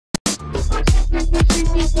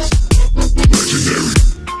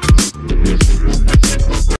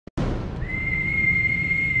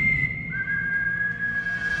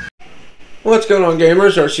What's going on,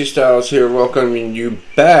 gamers? RC Stylez here, welcoming you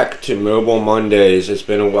back to Mobile Mondays. It's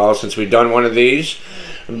been a while since we've done one of these,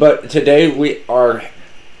 but today we are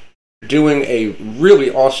doing a really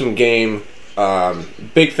awesome game.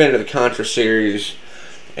 Big fan of the Contra series,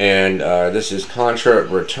 and this is Contra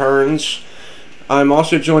Returns. I'm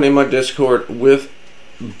also joined in my Discord with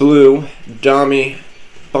Blue, Dami,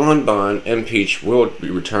 Bonbon, and Peach will be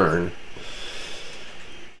return.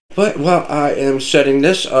 But while I am setting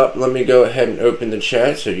this up, let me go ahead and open the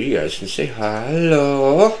chat so you guys can say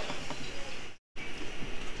hello.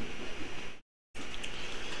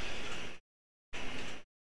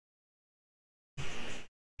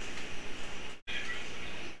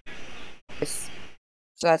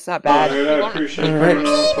 So that's not bad. Alright.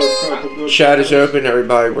 Chat is open,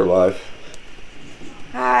 everybody. We're live.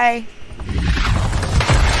 Hi.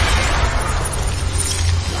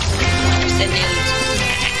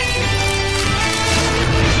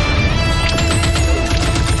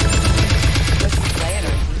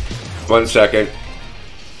 One second.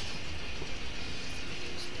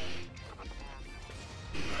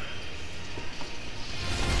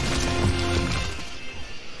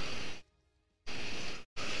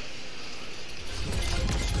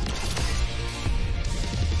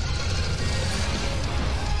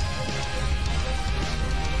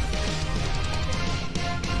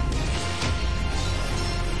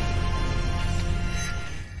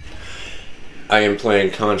 I am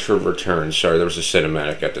playing Contra Returns. Sorry, there was a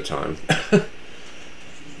cinematic at the time.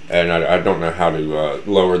 And I don't know how to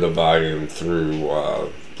lower the volume through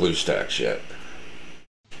BlueStacks yet.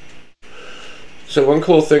 So one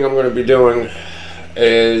cool thing I'm going to be doing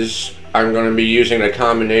is I'm going to be using a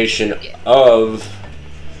combination of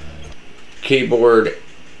keyboard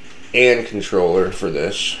and controller for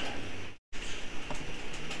this.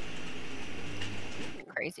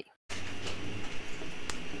 Crazy.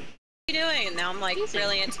 What are you doing? And now I'm like,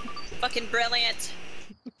 brilliant. Fucking brilliant.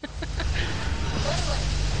 That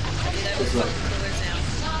was fucking coolers now.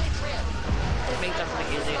 Make them like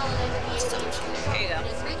easy. There you go.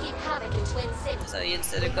 So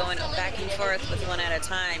instead of going back and forth with one at a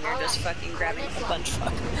time, you're just fucking grabbing a bunch of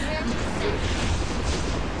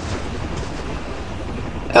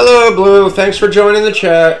Hello, Blue. Thanks for joining the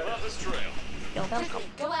chat. You're welcome.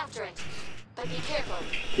 Go after it. But be careful.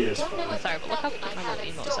 Yes. I'm sorry, but look how quick my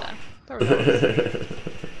little emotes are.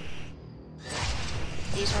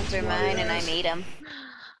 These ones are mine and I made them.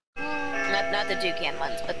 Not the toucan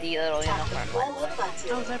ones, but the little unicorn ones.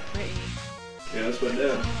 Oh, they're pretty. Yeah, that's what I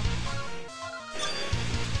did.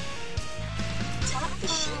 Tap the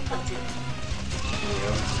shield button.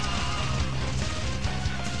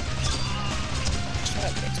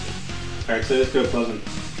 Alright, so let's go Pleasant.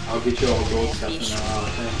 I'll get you all gold stuff in thing.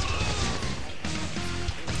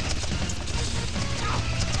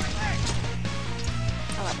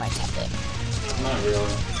 I love my tablet. Not really. I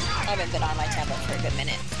haven't been on my tablet for a good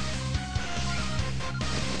minute.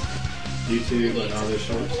 YouTube and other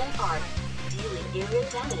shorts. Dealing area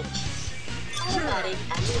damage. Automatic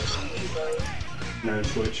ammunition reload. No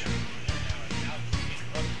Twitch.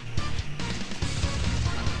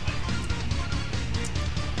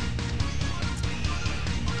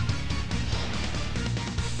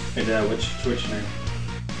 Hey Dad, which Twitch name?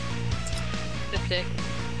 Lipstick.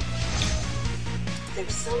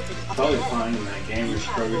 There's something up Probably ahead. find in that Gamers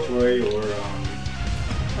Purgatory or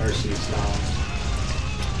RC Stylez.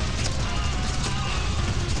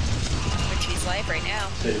 She's live right now.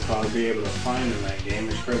 So you'd probably be able to find in that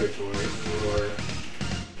Gamers Purgatory or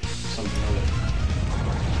something other.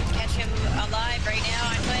 Catch him alive right now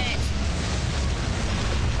on Twitch.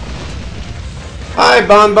 Hi,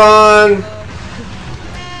 Bonbon.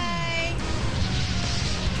 Hi.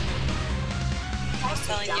 I was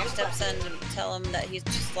telling your stepson to tell him that he's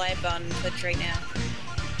just live on Twitch right now.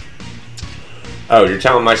 Oh, you're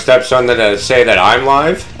telling my stepson to say that I'm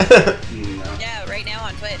live? No. Yeah, right now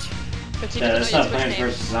on Twitch. Yeah, that's not Plants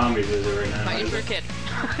vs. Zombies, is it right now? Not your kid.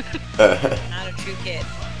 Not a true kid.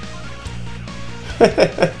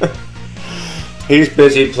 He's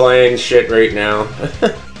busy playing shit right now.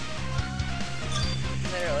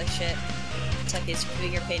 Literally shit. It's like he's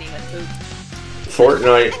finger painting with poop.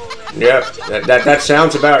 Fortnite. Yep, that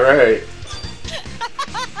sounds about right.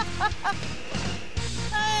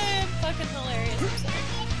 I'm fucking hilarious.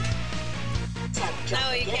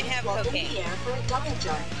 No, you can't have cocaine. For a double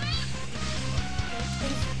jump.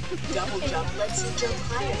 Double jump lets you jump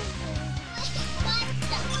higher.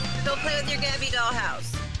 Go play with your Gabby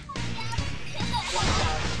dollhouse. Watch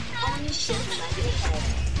out. Enemy enemy ship landing ahead.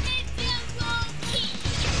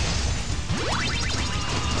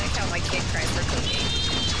 I like how my kid cries for cocaine.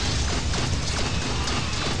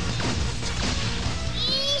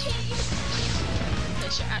 They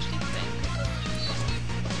should actually think.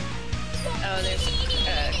 Oh, there's a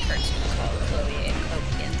cartoon called Chloe and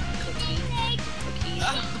Cocaine.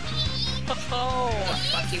 Oh.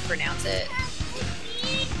 Fuck you pronounce it.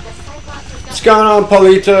 What's going on,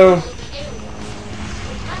 Polito?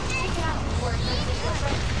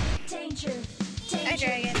 Danger! Hi,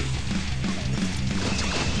 Dragon.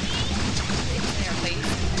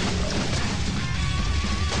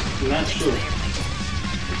 Not sure.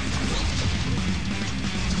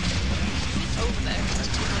 Over there.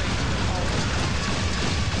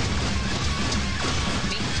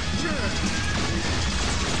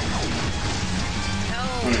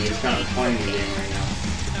 I'm No, just kind of playing the game right now.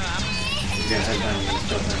 You gotta have time to get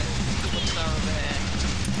stuff in. People are over there.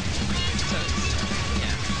 So it's,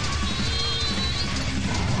 yeah.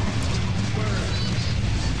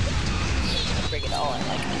 bring it all in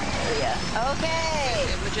like an area. Okay.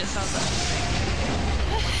 It legit sounds like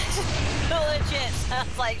Legit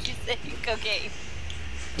sounds like she's taking cocaine.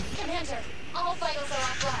 Commander, all vitals are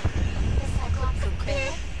offline. The Cyclops and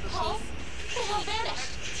Clear, Pulse, they all vanished.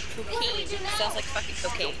 What do we do now? Sounds like fucking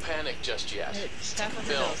cocaine. Don't panic just yet. it's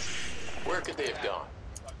definitely Bill, does. where could they have gone?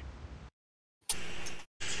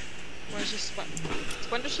 Where's she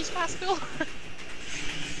when does she pass Bill?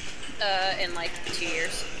 In like 2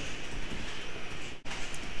 years.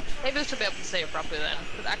 Maybe I should be able to say it properly then,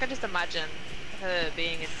 because I can just imagine her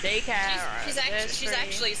being in daycare or She's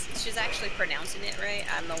actually pronouncing it right.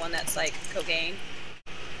 I'm the one that's like cocaine.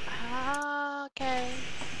 Ah, okay.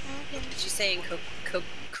 She's saying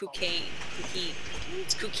cocaine.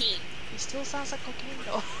 It's cocaine. It still sounds like cocaine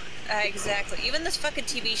though. Exactly. Even this fucking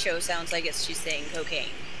TV show sounds like she's saying cocaine,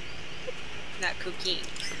 not cocaine.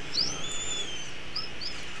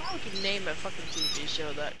 How would you name a fucking TV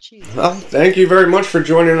show that? Jesus. Well, thank you very much for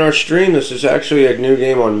joining our stream. This is actually a new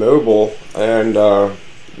game on mobile, and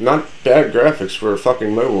not bad graphics for a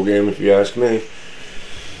fucking mobile game, if you ask me.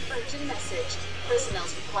 Urgent message.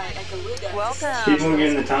 Personnel's required at Galuga. Welcome. Keep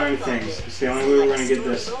moving the time things. It's the only way we're gonna get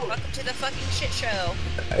this. Welcome to the fucking shit show.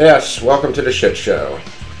 Yes, welcome to the shit show.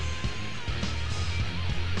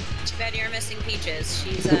 Too bad you're missing Peaches.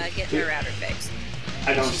 She's getting her router fixed.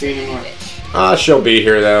 I don't She's see a new anymore. bitch. She'll be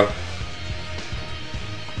here though.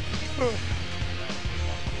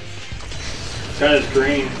 That is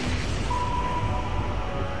green.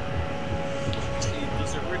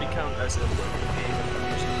 Does it really count as a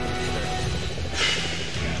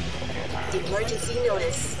Emergency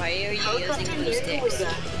notice. Why are you Helicopter using blue near sticks?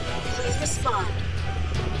 Galuga. Please respond.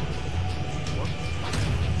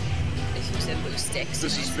 If you said blue sticks.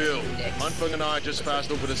 This is I said Bill. blue dicks. Munfung and I just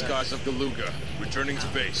passed over the skies of Galuga, returning to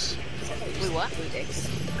base. Blue what? Blue dicks.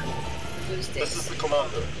 Blue This sticks. is the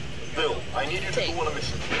commander. Bill, I need you to go on a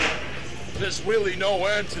mission. There's really no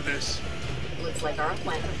end to this. Looks like our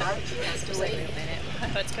plan for Galaxy has Just like, wait delayed. a minute.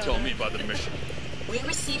 What's going Tell on? me about the mission. We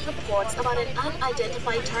received reports about an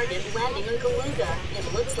unidentified target landing on Galuga.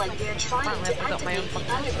 It looks like they're trying to activate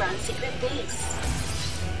the underground secret base.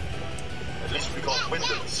 At least we got wind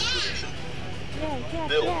of the situation.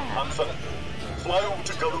 Bill, Munfung, fly over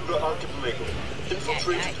to Galuga Archipelago.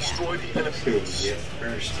 Infiltrate and destroy the enemy Who base. get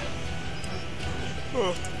first?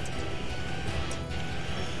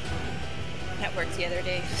 That worked the other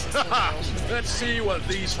day. Let's see what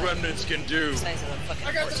these remnants can do.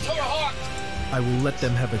 I got this tomahawk. I will let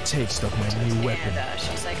them have a taste of my new weapon. And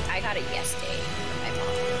she's like, I got a yes day from my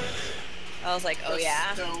mom. I was like, oh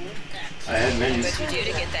yeah? I had many. What'd you do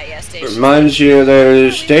to get that yes day? Reminds you of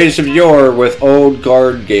those days of yore with old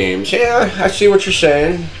guard games. Yeah, I see what you're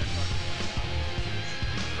saying. I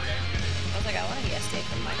was like, I want a yes day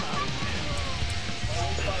from my mom.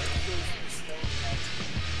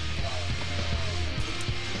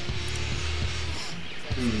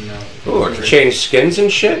 No. Ooh, I can change skins and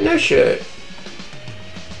shit? No shit.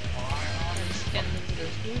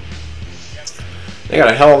 They got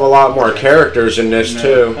a hell of a lot more characters in this,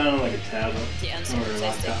 too. Kind of like a tablet. Yeah, I'm Or super a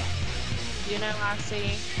laptop. You know, I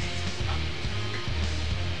see.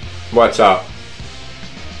 What's up?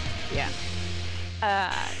 Yeah.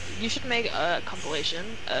 You should make a compilation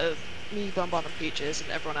of me, Bonbon, and Peaches, and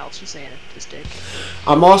everyone else who's saying this dick.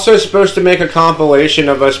 I'm also supposed to make a compilation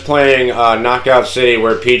of us playing Knockout City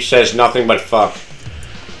where Peach says nothing but fuck.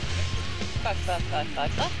 Fuck, fuck, fuck, fuck,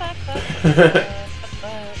 fuck, fuck, fuck, fuck,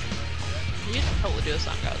 fuck. You should totally do a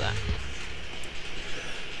song about that.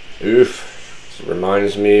 Oof. This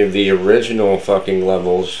reminds me of the original fucking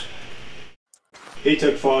levels. He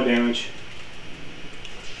took fall damage.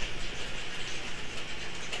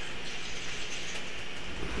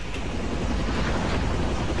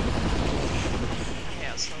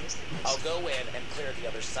 go in and clear the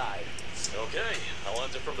other side. Okay, I'll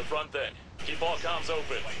enter from the front then. Keep all comms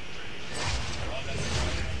open.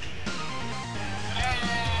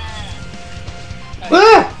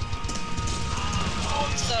 Ah!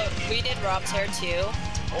 So we did Rob's hair too,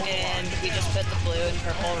 and we just put the blue and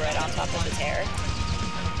purple right on top of his hair,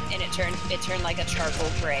 and it turned like a charcoal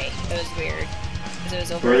gray. It was weird because it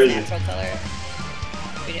was over his natural color.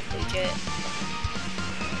 We didn't bleach it.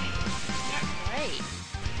 Right.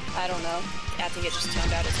 I don't know. I think it just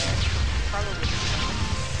toned out his hair. Probably.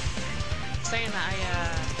 Saying that I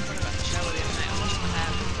went about the shower the other night, I washed my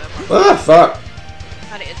hair with the Ah, fuck.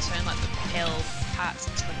 had it turn like the pale parts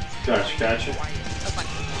into like Gotcha. white. I was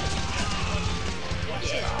like,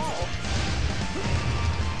 Yeah.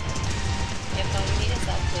 Yep, all we need is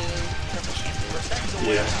that blue purple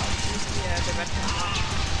shampoo. Yeah. yeah, the red one.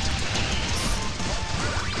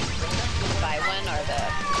 Buy one or the.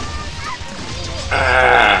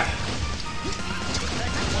 Ah.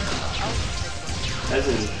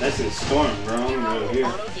 That's in Storm, bro. I'm over here.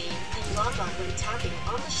 Auto game and log on when tapping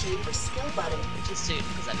on the shoe or skill button. Which is soon,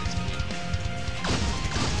 because that needs to be.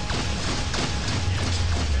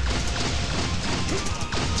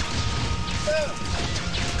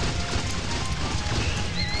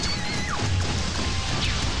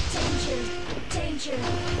 Danger!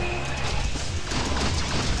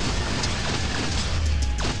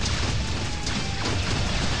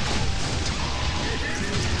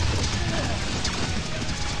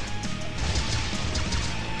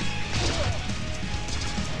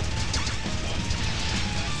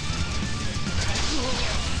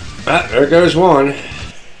 Ah, there goes one.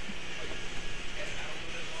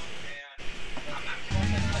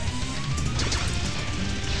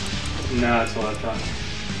 No, that's what I thought.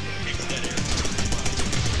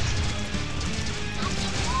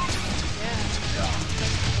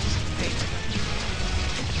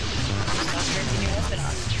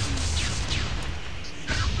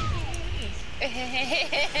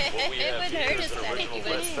 It would hurt us then if you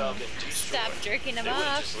would stop jerking him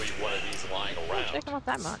off. Just leave one of these lying around. Check them off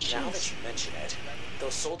that much. Now that you mention it,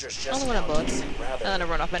 those soldiers just Only when I'm bored. seem rather And then I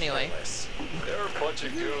run off anyway. careless. They're a bunch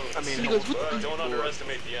of goons. I mean, He goes, what the- Don't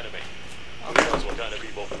underestimate the enemy. Who knows what kind of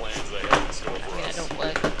evil plans they have in store I for mean, I us. don't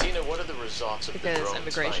work Tina, what are the results of the because drone's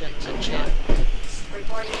immigration findings and on shit. time?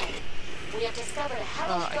 Reporting in. We have discovered a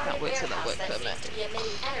heavily Oh, I can't guarded wait till that warehouse work that permit. seems to be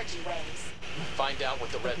emitting energy waves. Find out what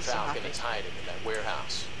the Red He's so Falcon happy. is hiding in that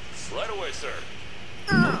warehouse. Right away, sir.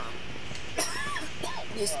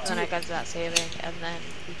 Then I go to that saving, and then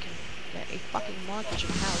we can get a fucking mortgage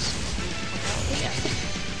and house.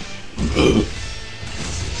 Yeah.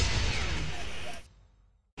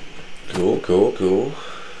 Cool.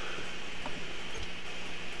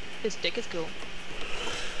 His dick is cool.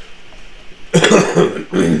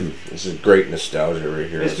 This is great nostalgia right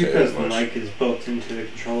here. It's I'll say because that the much. mic is built into the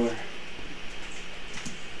controller.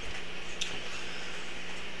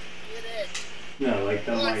 No, like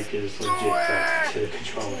the mic is legit built to the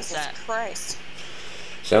controller. What's that? Christ.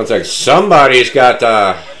 Sounds like somebody's got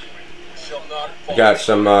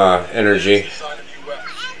some energy.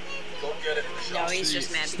 No, he's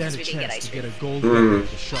just mad because Stand a we didn't get chance ice to cream. get a gold Hmm. medal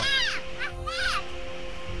with the shot.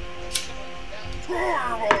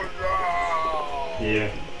 Yeah.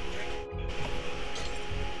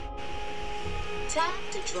 Tap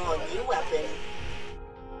to draw a new weapon.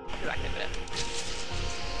 Go back in a minute.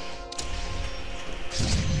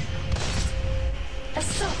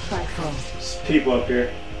 Assault rifle. There's people up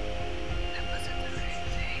here.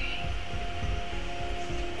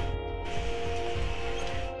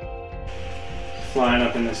 Flying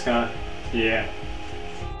up in the sky. Yeah.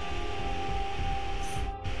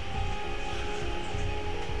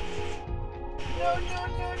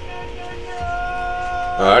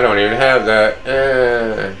 Oh, I don't even have that.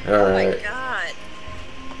 Oh my Alright. god.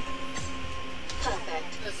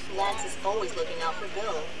 Perfect. Lance is always looking out for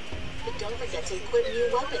Bill. But don't forget to equip new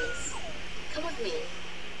weapons. Come with me.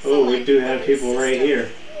 Oh, we do have people right here.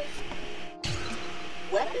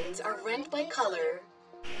 Weapons are ranked by color.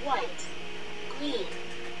 White, green,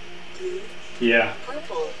 blue, Yeah.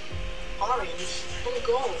 purple, orange, and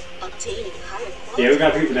gold. Obtaining higher quality Yeah, we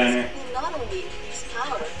got people down here. will not only increase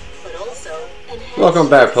power, but also enhance Welcome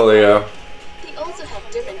back, Polio. They also have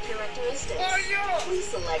different characteristics. Please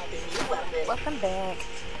select the new weapon. Welcome back.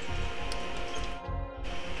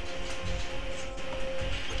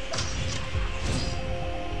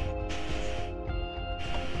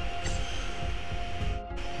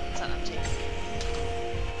 It's not empty.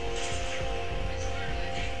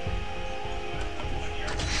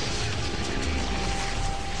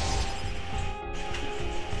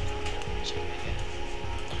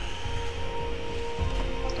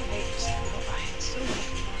 Fucking hate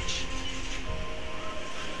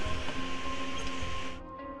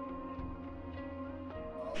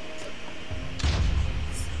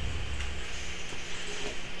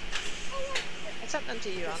sent to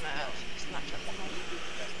you on Snapchat.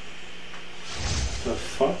 The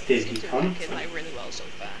fuck did he Seems to be come working from? like really well so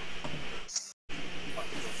far.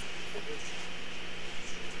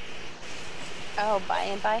 Oh, buy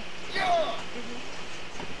and buy?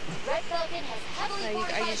 Red Falcon has heavily I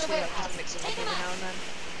fortified the usually like just warehouse. mix them up Take every 'em now out. and then.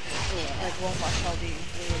 Yeah. Like one wash I'll do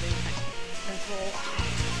really control.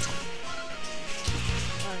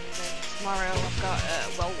 And then tomorrow I've got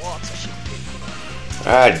well water should be good.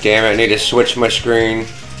 Ah, damn it! I need to switch my screen.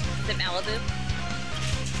 The Malibu?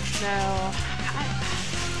 No.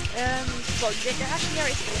 Well, actually, yeah,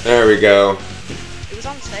 There we go. it was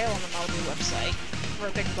on sale on the Malibu website for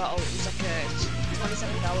a big bottle. It was like $27 it was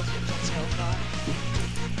on sale for.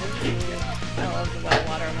 I love the well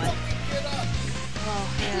water one. Oh,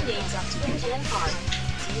 yeah. Names up to and hard.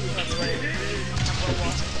 Well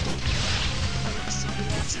water. I like super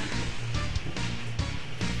water.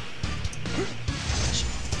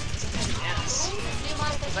 Yes.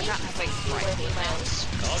 Because I can't have like bright females.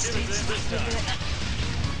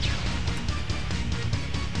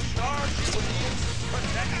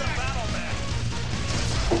 Protect the battle man.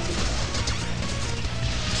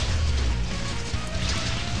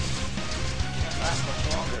 Can't last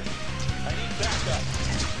much longer. I need backup.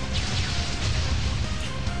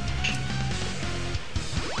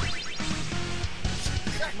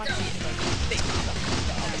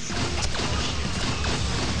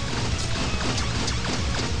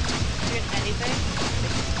 Doing anything?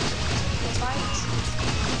 Fight?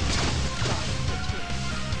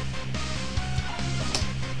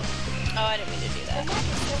 Oh, I didn't mean to do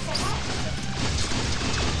that.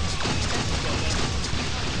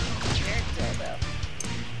 Very cool, though.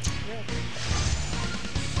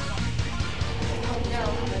 Oh no,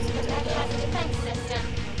 the mech has a defense system.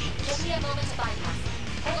 Give me a moment to bypass it.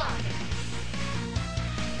 Hold on.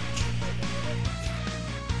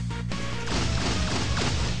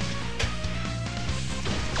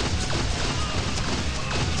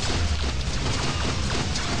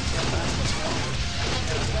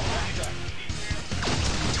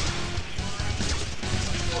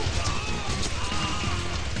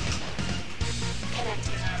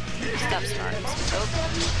 Stop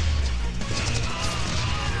starting.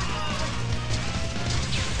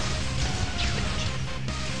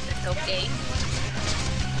 Okay.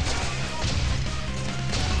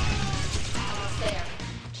 There.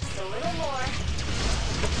 Just a little more.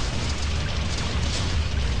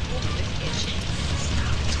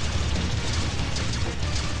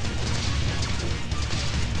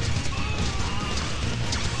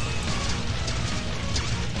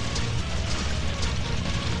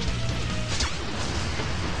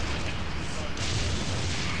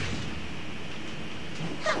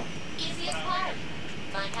 Easy as pie.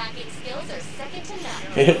 My hacking skills are second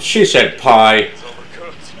to none. She said pie. It's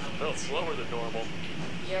overcooked. Felt slower than normal.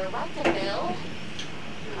 You're welcome, Bill.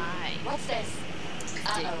 Hi. What's this?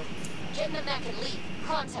 Uh-oh. Get in the mech and leave.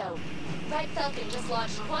 Pronto. Red Falcon just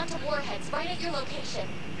launched quantum warheads right at your location.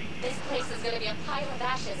 This place is gonna be a pile of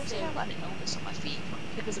ashes There's soon. kind of an illness on my feet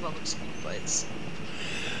because of all the speed, but it's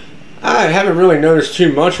I haven't really noticed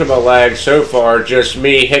too much of a lag so far, just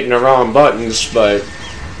me hitting the wrong buttons, but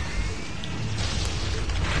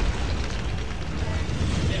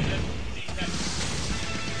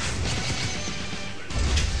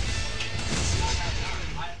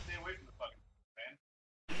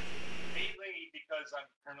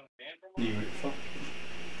You ready for?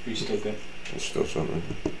 Are you still good? it's still something.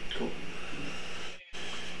 Cool.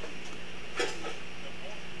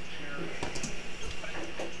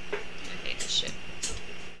 I hate this shit.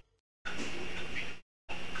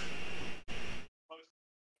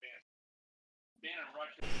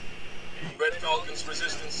 Red Falcon's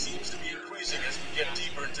resistance seems to be increasing as we get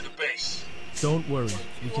deeper into the base. Don't worry,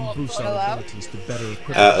 we can boost our Hello? abilities to better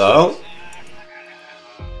equip Hello?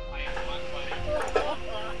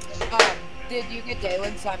 Did you get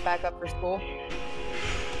Dalen signed back up for school?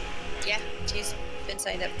 Yeah, he's been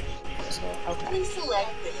signed up for school. Okay. Please select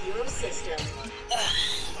the hero system.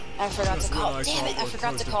 I forgot to Just call. realized Damn it! how I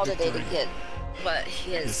forgot to close call to today to victory. get. But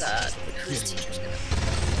his, the cruise teacher's gonna...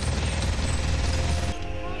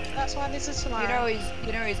 that's why this is tomorrow.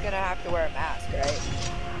 You know he's gonna have to wear a mask, right?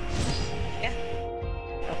 Yeah.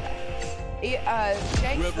 Okay.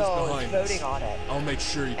 Shankville is behind voting us. on it. I'll make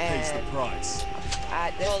sure he pays the And- price.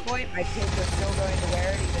 At this point, my kids are still going to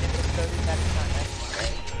wear it, even if it's voted that it's not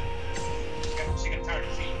necessary. She got tired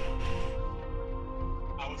of seeing.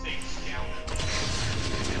 I would say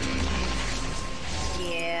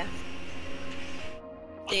Yeah.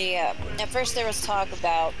 At first there was talk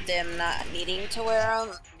about them not needing to wear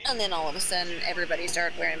them, and then all of a sudden everybody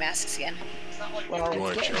started wearing masks again. Well,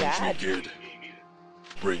 it's getting bad.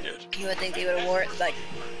 Bring it. You would think they would have wore it like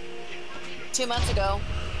 2 months ago.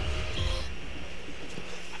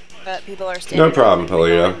 But people are standing. No problem,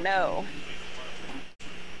 Polito. No.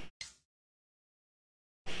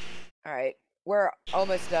 Alright, we're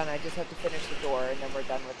almost done. I just have to finish the door and then we're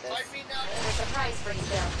done with this. There's a prize for you,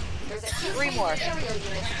 Bill. There's a few 3 more. aerial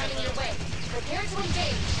units heading your way. Prepare to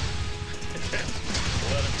engage.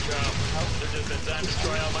 Let him come. They're just in time to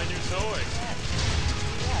try out my new toy.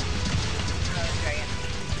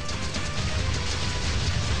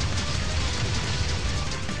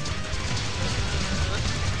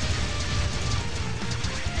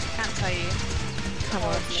 Can't tell you how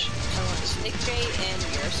much I want to. Nick J and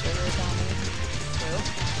your server is on there. Who?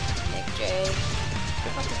 Nick J. What the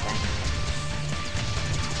fuck is that?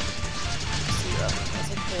 Zero. I was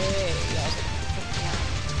like, hey. Yeah, I was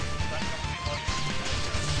like,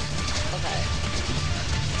 okay.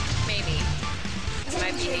 Maybe. It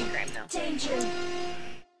might be hate crime though. Danger.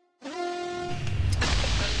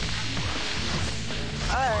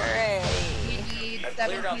 Alright. I've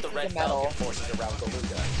cleared out the Red Falcon forces around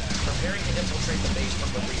Galuga, preparing to infiltrate the base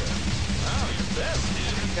from the rear. Oh, you're best,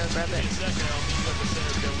 dude. Go grab it. In a second, I'll meet you at the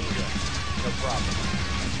center of Galuga. No problem.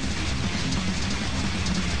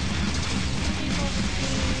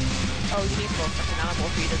 Oh, you need more fucking animal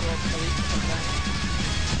feed as well, please.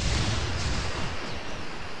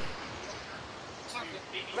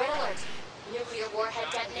 Red alert. Nuclear warhead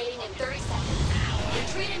detonating in 30 seconds.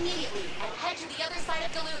 Retreat immediately and head to the other side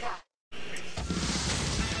of Galuga.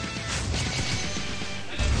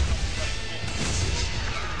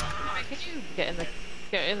 Could you get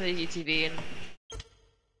in the UTV and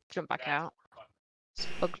jump back out? It's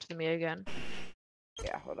bugged to me again.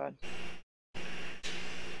 Yeah, hold on.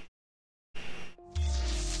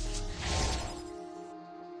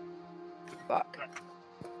 Fuck.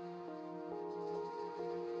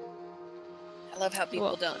 I love how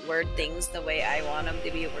people don't word things the way I want them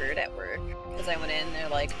to be worded at work. Because I went in, they're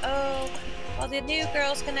like, oh, well, the new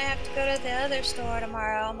girl's gonna have to go to the other store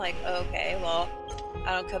tomorrow. I'm like, okay, well,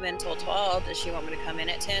 I don't come in till 12. Does she want me to come in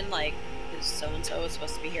at 10? Like, because so-and-so is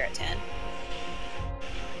supposed to be here at 10.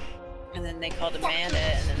 And then they called Amanda,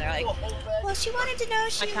 and then they're like, well, she wanted to know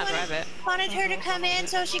she wanted her to come in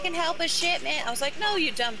so she can help with shipment. I was like, no,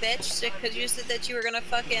 you dumb bitch, because you said that you were gonna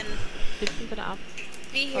fucking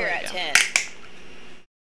be here at 10.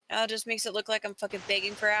 Now it just makes it look like I'm fucking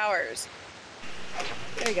begging for hours.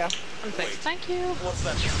 There you go. Thank you. What's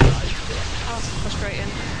that? Oh, it's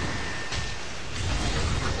frustrating.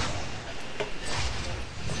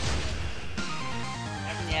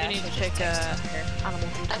 Yeah, you need to check animal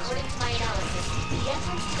food. According to my analysis, the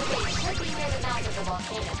entrance to the base should be near the mouth of the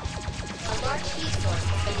volcano. A large heat source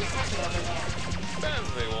has been detected over there. Then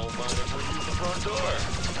they won't mind if we use the front door.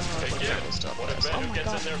 Hey, kid, what if Ben who gets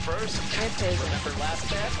in there first? Remember last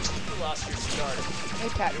time? You lost your start. Hey,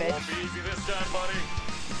 Pat, It won't be easy this time, buddy.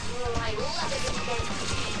 I love it when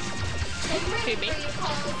Who, me?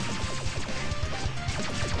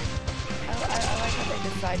 I like how they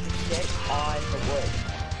decide to shit on the wood.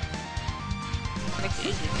 Makes it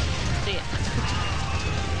easy. See ya.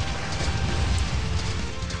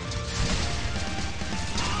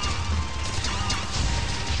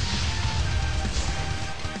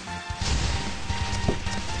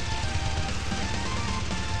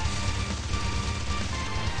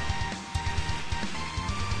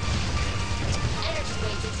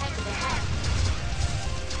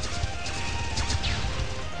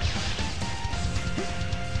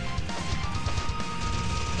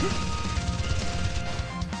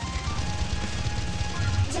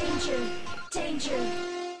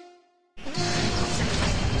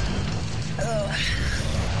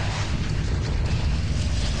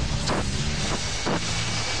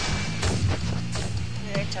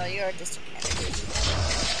 You are disconnected.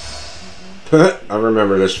 I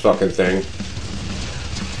remember this fucking thing.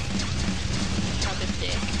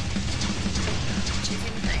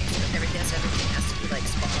 Everything has to be like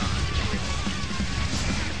spot on.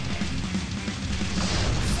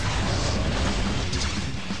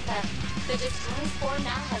 The destroyed form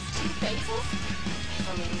now has 2 phases?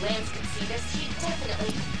 Only Lance could see this, he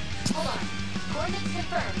definitely... Hold on. Coordinates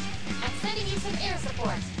confirmed. I'm sending you some air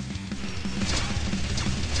support.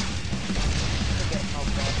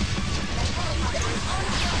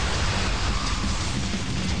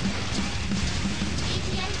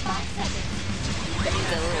 ETA 5 seconds. I need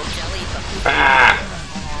the little jelly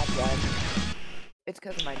button. It's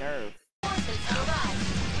because of my nerve.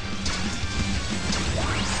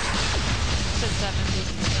 Since 7 is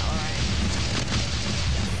alright.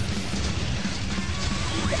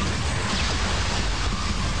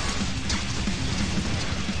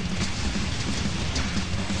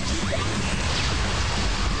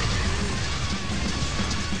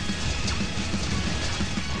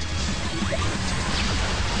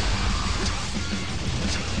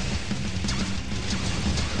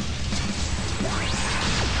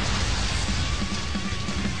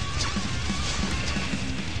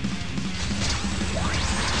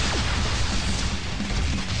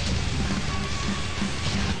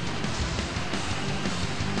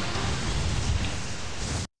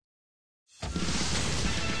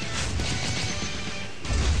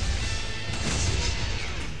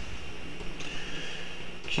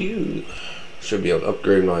 Cute. Should be able to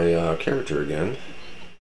upgrade my character again.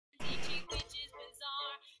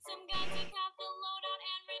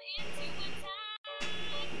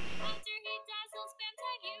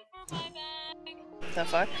 The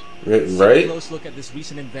fuck? Right? Take a close look at this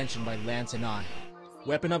recent invention by Lance and I.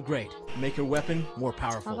 Weapon upgrade. Make your weapon more I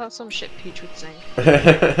powerful. thought some shit Peach would sing.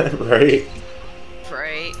 Right?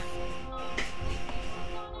 Right.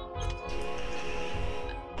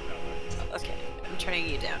 Okay, I'm turning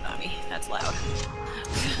you down, Nami. That's loud.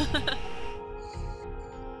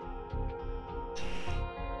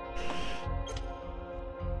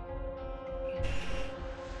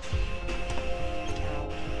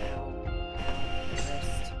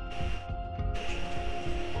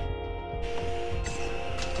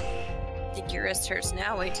 Think your wrist hurts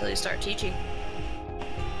now? Wait till you start teaching.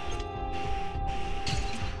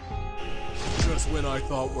 Just when I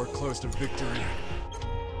thought we're close to victory.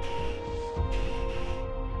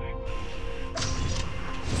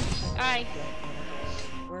 Alright.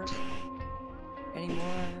 Work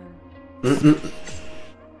anymore?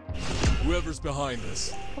 Whoever's behind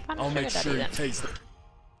this, I'll make sure he pays them.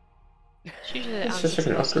 It's usually the It's just like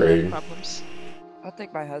an answers to upgrade. problems. I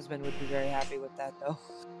think my husband would be very happy with that, though.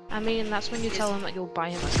 I mean, that's when you tell him that you'll buy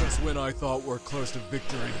him a car. Just when I thought we're close to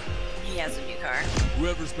victory. He has a new car.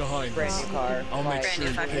 Whoever's behind Brand this, new car. I'll make Brand sure new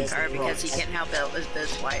he fucking pays car the because he price. can't help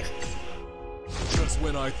Elizabeth's wife Just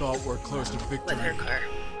when I thought we're close to victory. with her car.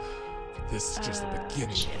 This is just the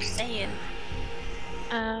beginning. Just saying.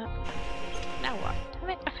 Now what?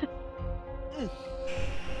 Damn it.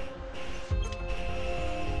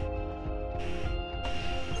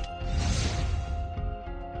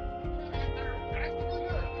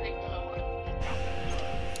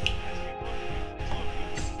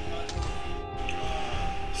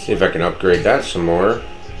 See if I can upgrade that some more.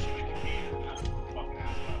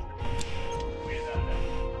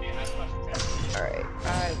 Alright,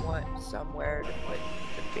 I want somewhere to put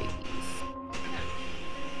the babies.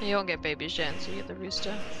 You won't get babies, Jen, so you get the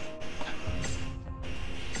rooster.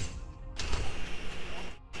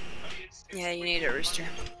 Yeah, you need a rooster.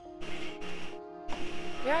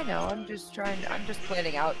 Yeah, I know, I'm just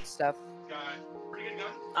planning out stuff.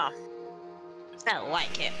 Oh. I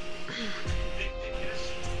like it.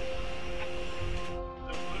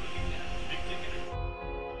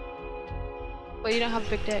 Well, you don't have a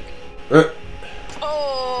big dick.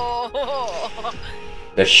 Oh!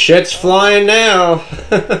 The shit's flying now.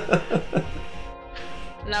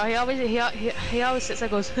 No, he always sits there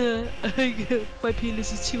and goes, my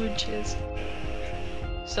penis is 2 inches.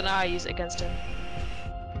 So now I use it against him.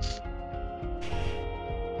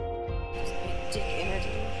 Dick energy.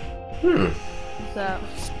 So,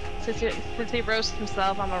 since he roasts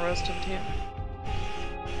himself, I'm gonna roast him too.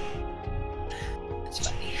 That's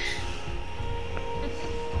funny.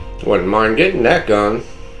 Wouldn't mind getting that gun.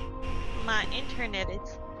 My internet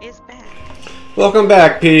is back. Welcome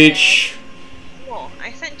back, Peach. Well,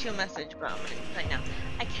 I sent you a message, but I'm gonna say now.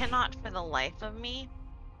 I cannot for the life of me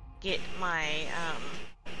get my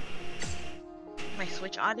my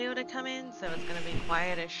Switch audio to come in, so it's gonna be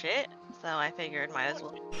quiet as shit. So I figured might as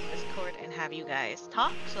well Discord and have you guys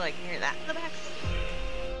talk so I can hear that in the back.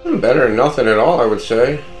 Better than nothing at all, I would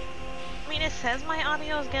say. I mean, it says my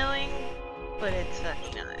audio is going, but it's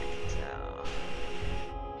fucking not. So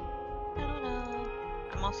I don't know.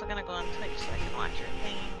 I'm also gonna go on Twitch so I can watch your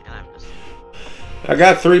thing, and I'm just. I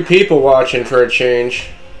got 3 people watching for a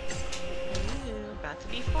change. Ooh, about to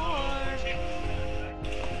be 4.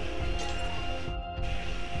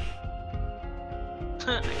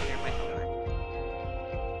 I can hear myself.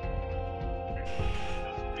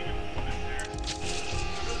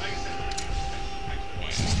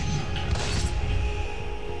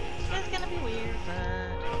 It's gonna be weird, but.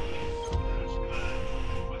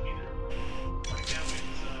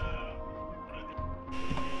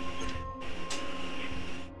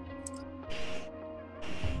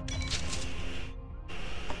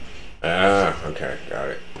 Ah, okay, got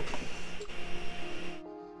it.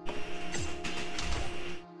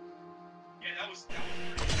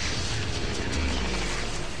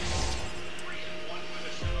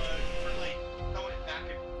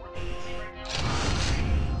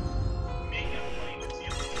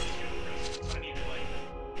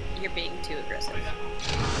 You're being too aggressive.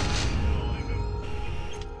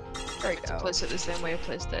 There you To go. place it the same way I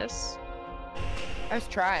placed this. I was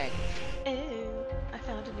trying. Ew, I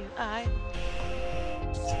found a new eye. I'm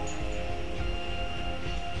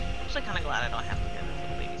actually kind of glad I don't have to hear this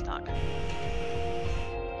little baby's talk.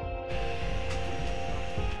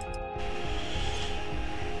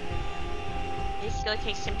 Let's go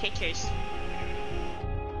take some pictures.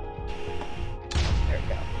 There we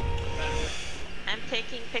go.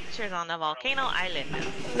 taking pictures on the volcano island now.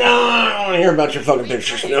 No, I don't want to hear about your fucking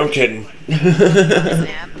pictures. No, I'm kidding.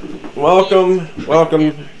 Welcome,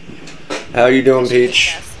 welcome. How you doing,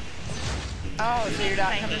 Peach? Oh, so you're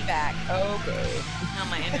not coming back. Okay. No,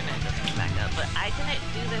 my internet doesn't back up. But I didn't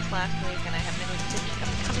do this last week, and I have been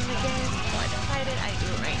coming again. So I decided I'd do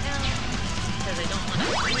it right now because I don't want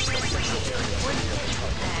to.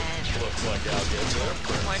 And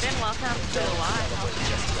more than welcome to watch.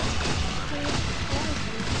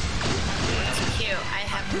 That's cute. I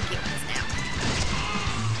have the cute ones now.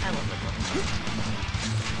 I love the book.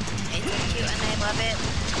 It's so cute and I love it.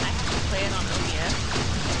 I have to play it on OBS.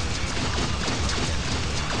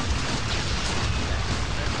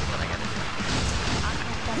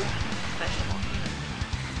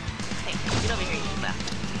 Hey, get over here, you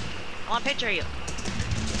bastard. I want a picture of you.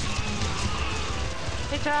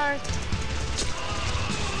 Pictures!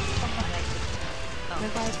 You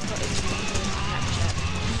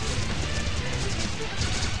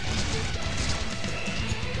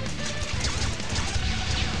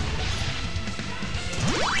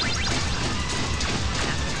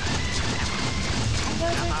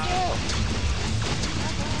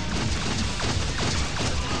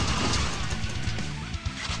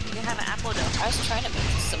can have an apple though. I was trying to make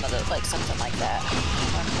some of those, like something like that.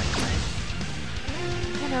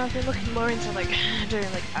 You know, I've been looking more into like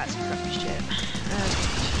doing like arts and crafty shit. It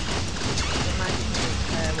reminds me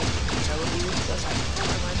of reviews, so I was like, that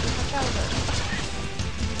reminds me of my childhood.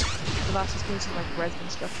 The last was doing some like resin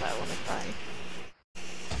stuff that I want to try.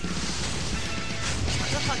 What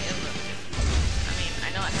the fuck is this? I mean,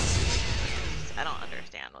 I know it has to be. I don't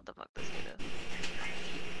understand what the fuck this dude is.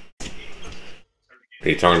 Are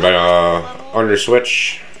you talking about under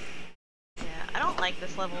switch? Yeah, I don't like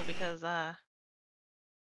this level because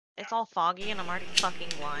it's all foggy and I'm already fucking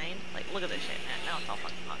blind. Like, look at this shit, man. Now it's all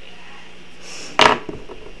fucking foggy.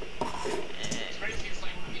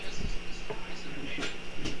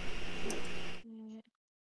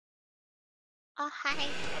 Oh hi.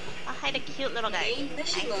 Oh hi, the cute little guy. Main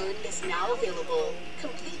mission mode is now available.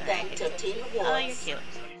 Complete them to obtain rewards. Oh, you're cute.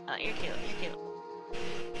 Oh, you're cute. You're cute.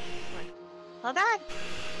 Hold on.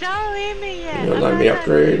 Don't leave me yet. Don't let me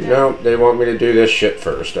upgrade. No, they want me to do this shit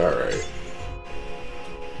first. Alright.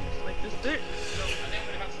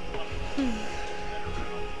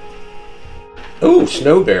 Ooh,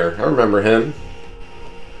 Snow Bear. I remember him.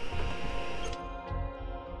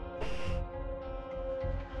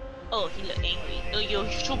 Oh, he look angry. Oh, you're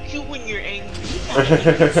so cute when you're angry.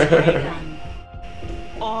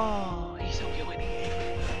 Oh, he's so cute when he's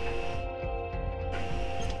angry.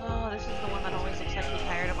 Oh, this is the one that always looks like he's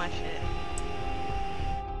tired of my shit.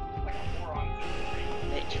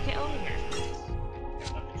 Bitch, get over here.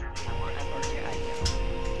 I want your idea.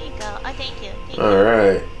 Here you go. Oh, thank you.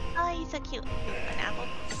 Alright. Oh, he's so cute. An apple?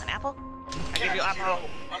 An apple? I give you apple.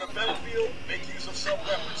 On a battlefield, make use of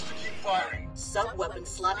sub-weapons to keep firing. Sub-weapon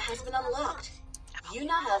slot has been unlocked. You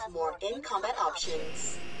now have more in-combat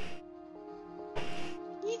options.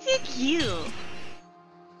 He's so cute.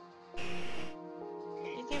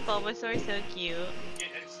 Isn't Bulbasaur so cute?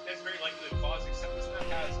 That's very likely the cause, except this map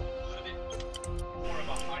has a little bit more of a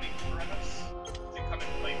hiding premise to come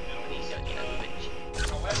and play middle.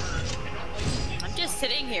 However, I'm just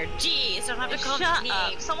sitting here. Jeez, don't have to call Shut me.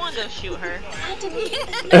 up. Someone go shoot her. Activate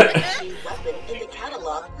the new weapon in the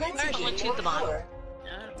catalog. Someone shoot the bomb.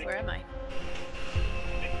 Where am I?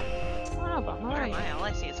 Oh, but Where am I? All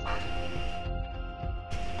I see is fog.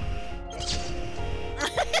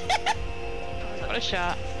 What a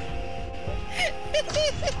shot.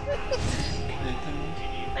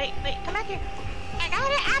 Wait, come back here. I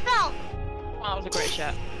got an apple! Oh, that was a great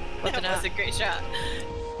shot. That was a great shot.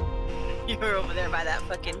 You were over there by that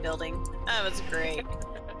fucking building. That was great.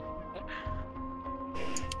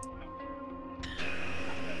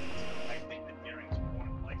 I think that Daring's more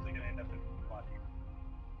likely going to end up in body.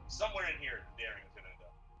 Somewhere in here, Daring's going to end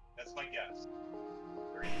up. That's my guess.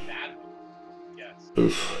 Very bad one. Yes.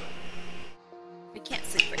 Oof. We can't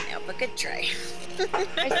sleep right now, but good try.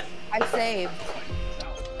 I saved.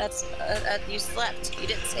 That's you slept. You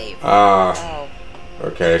didn't save. Ah.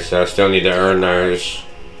 Okay, so I still need to earn those.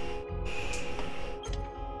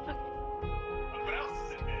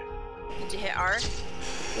 Did you hit R?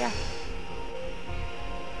 Yeah.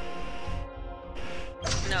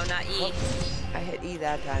 No, not E. I hit E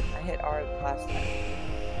that time. I hit R last time.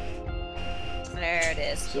 There it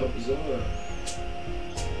is. So bizarre.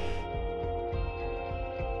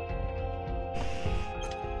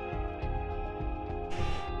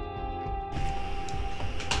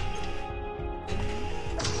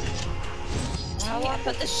 How long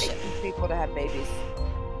does it take these people to have babies?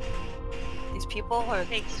 These people or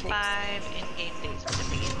takes 5 in-game days for the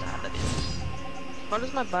game to have it. What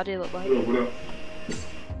does my body look like? What up?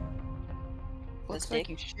 Looks like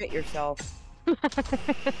you shit yourself.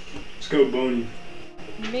 Let's go, Boney.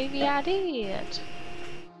 Maybe I did.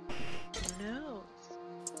 No.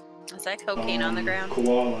 Is that cocaine on the ground?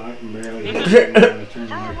 Koala, I can barely I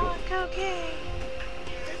want cocaine.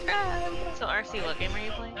 So RC, what game are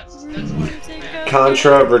you playing?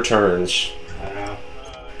 Contra returns.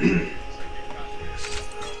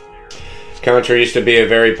 Contra used to be a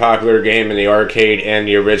very popular game in the arcade and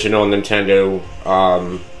the original Nintendo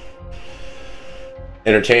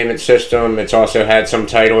entertainment system. It's also had some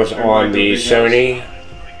titles on the Sony,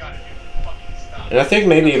 and I think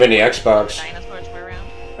maybe even the Xbox. Dinosaurs were around.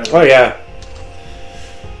 Oh yeah.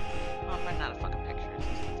 Oh, I'm running out of fucking pictures.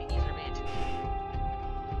 The user made.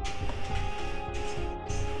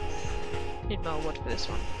 Need more wood for this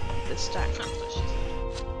one. This stack.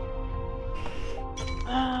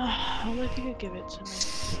 I wonder if you could give it to me.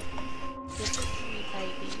 Give it to me,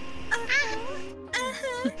 baby.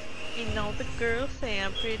 You know the girls say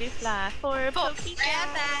I'm pretty fly for a pokey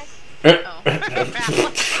cat.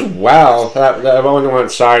 Wow, that one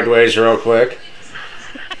went sideways real quick.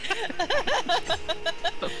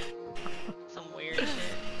 Some weird shit.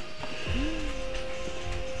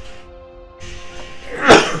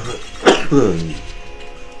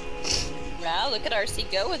 Wow, look at RC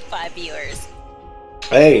go with 5 viewers.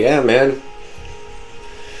 Hey, yeah, man.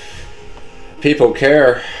 People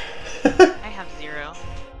care. I have 0.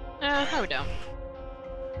 No, we don't.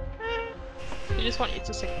 We just want you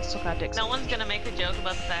to suck our dicks. No one's gonna make a joke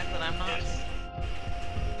about the fact that I'm not.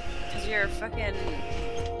 Because you're a fucking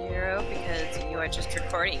hero, because you are just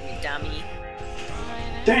recording, you dummy.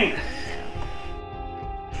 Dang!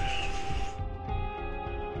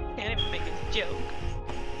 Can't even make a joke.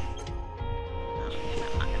 Oh, yeah,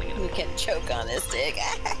 I'm not gonna get You can choke on this dick.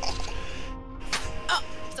 Oh,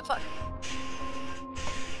 what the fuck?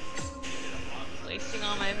 wasting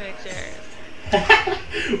all my pictures.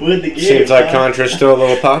 Seems like Contra's still a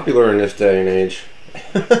little popular in this day and age.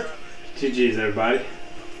 GG's, everybody.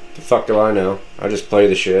 The fuck do I know? I just play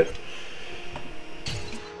the shit.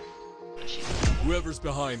 Whoever's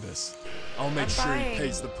behind this, I'll make sure he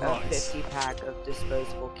pays the price. A 50-pack of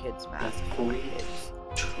disposable kids masks for my kids.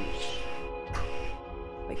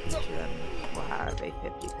 Like each of them will have a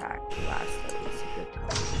 50-pack to last at least a good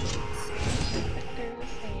couple of weeks.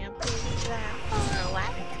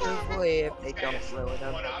 Hopefully, if they don't ruin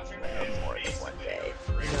them, they'll wear them more than one day.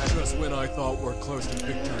 Just when I thought we're close to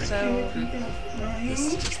victory. So,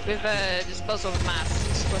 with disposable masks,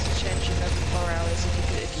 it's supposed to change them every 4 hours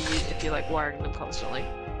if you like wearing them constantly.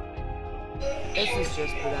 This is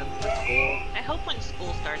just for them for school. I hope when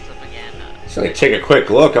school starts up again. So they take a quick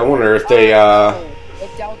look. I wonder if they At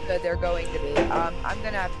Delta, they're going to be. I'm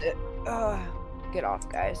gonna have to get off,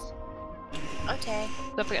 guys. Okay.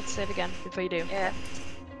 Don't forget to save again before you do. Yeah.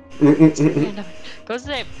 Go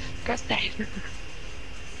save. Go save.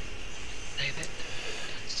 Save it.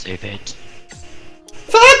 Save it.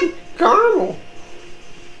 Fuck caramel.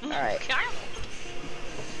 Alright.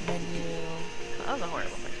 Menu. That was a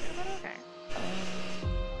horrible picture, but okay.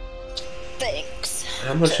 Thanks.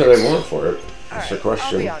 How much do they want for it? That's the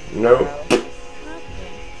question. Nope.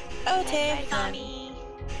 Okay. Bye, Tommy.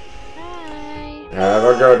 Bye. Have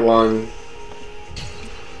a good one.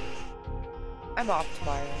 I'm off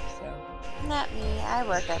tomorrow, so. Not me. I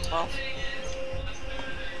work at 12.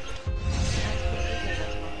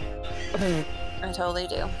 I totally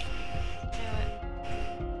do.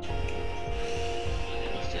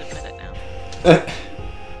 Let's do a minute now.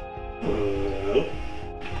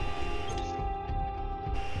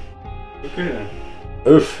 Okay then.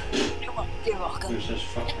 Oof. You're welcome. This is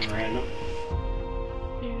fucking random.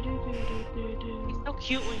 He's so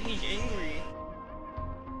cute when he's angry.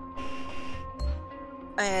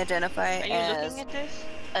 I identify Are you as looking at this?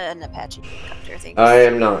 an Apache helicopter thing. I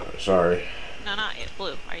am not. Sorry. No, not it.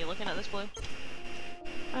 Blue. Are you looking at this blue?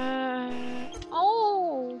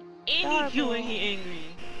 Oh. He's cute when he's angry.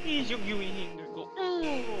 He's so cute when he's angry. Go.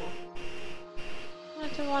 Oh. I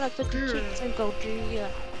don't want to put the cheeks and go do ya.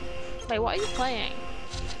 Wait, what are you playing?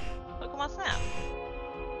 Look at my snap.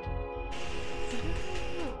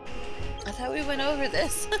 I thought we went over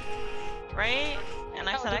this. Right? And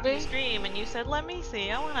I Oh, said I did can we? stream, and you said, let me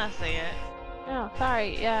see. I want to see it. Oh,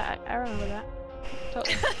 sorry. Yeah, I remember that.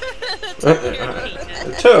 Totally.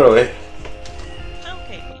 Totally.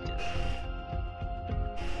 Okay, Peaches.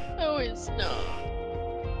 No, it's not.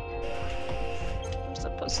 I'm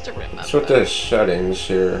supposed to remember. What's with the settings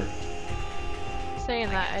here? Saying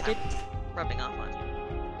that, I did. Rubbing off on you.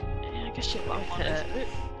 Yeah, I guess you like it.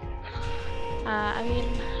 I mean,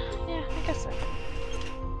 yeah, I guess so.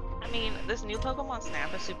 I mean, this new Pokemon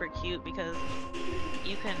Snap is super cute because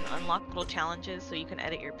you can unlock little challenges so you can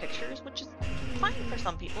edit your pictures, which is fine for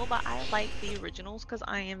some people, but I like the originals because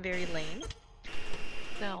I am very lame.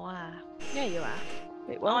 So, yeah, you are.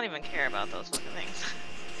 Wait, I don't even care about those fucking things.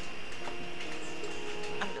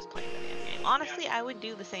 I'm just playing the damn game. Honestly, I would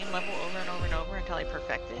do the same level over and over and over until I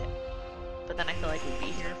perfect it, but then I feel like we'd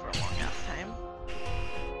be here for a long enough time.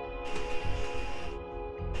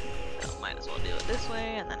 So might as well do it this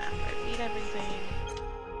way, and then after I beat everything,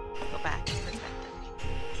 go back and perfect it.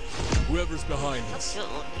 Whoever's behind us,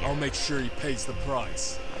 I'll make sure he pays the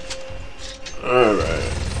price.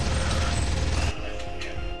 Alright.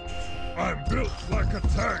 I'm built like a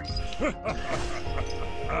tank.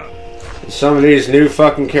 Some of these new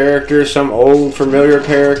fucking characters, some old familiar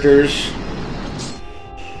characters.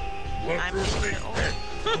 I'm old.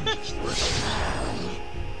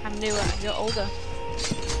 I'm newer, you're older.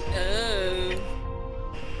 Oh.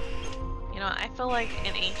 You know, I feel like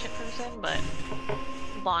an ancient person, but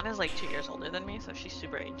Vaughn is like 2 years older than me, so she's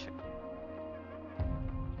super ancient.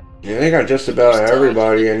 Yeah, they got just about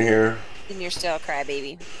everybody in here. And you're still a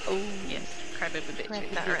crybaby. Oh yes, crybaby bitch.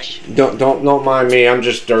 Is that right? Don't mind me. I'm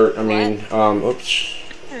just dirt. I mean, oops.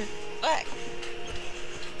 What?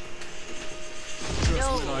 Yo,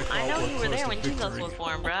 I know you were there when Chingos was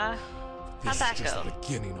born, bruh. How'd that go? The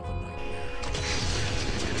beginning of a nightmare.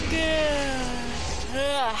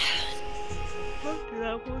 Yeah. Don't do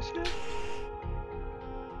that bullshit.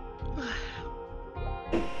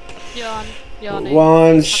 Yawn.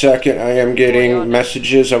 1 second, I am getting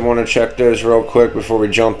messages. I want to check those real quick before we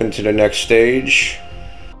jump into the next stage.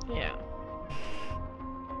 Yeah.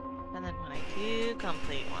 And then when I do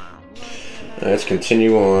complete one, Let's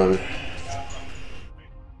continue on.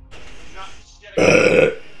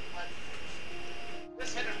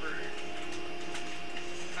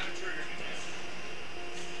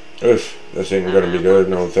 Oof, this ain't gonna be good, I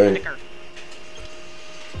don't think.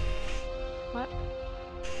 What?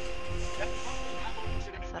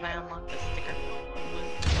 Said I unlocked the sticker.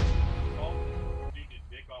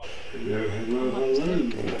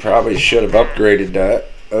 Probably should have upgraded that.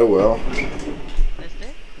 Oh well.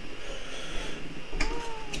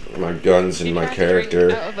 My guns and my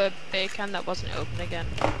character. Out of a beer can that wasn't open again.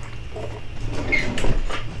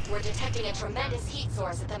 We're detecting a tremendous heat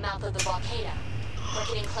source at the mouth of the volcano. We're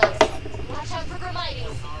getting close. Watch out for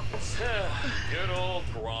Grimites. Good old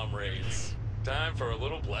Grom raids. Time for a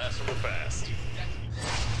little blast from the past.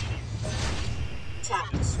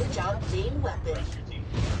 Tap to switch out main weapon.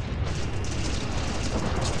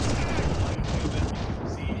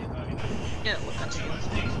 Yeah, look at you.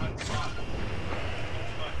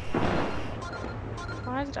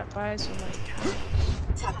 Why did I buy so many cans?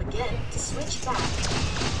 Tap again to switch back.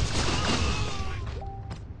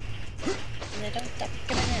 They don't stop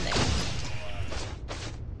coming in there.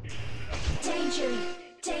 Danger!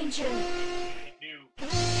 Danger!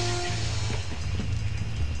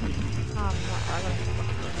 I'm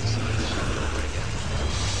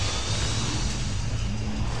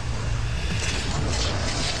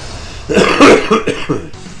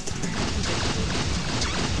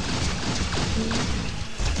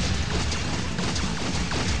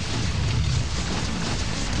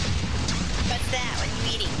What's that? What are you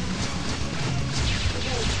eating?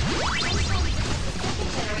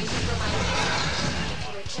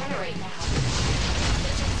 Regenerate now.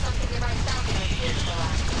 This is something the right Falcon has used for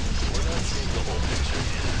us. We're not seeing the whole picture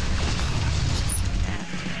yet.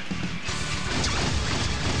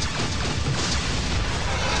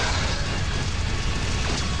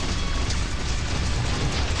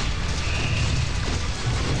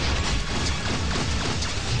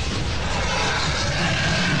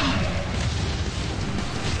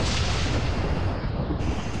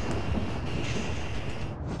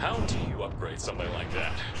 How do you upgrade something like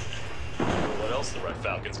that? What else the Red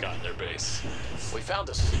Falcon's got in their base? We found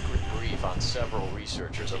a secret brief on several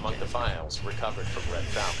researchers among the files recovered from Red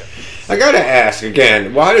Falcon. I gotta ask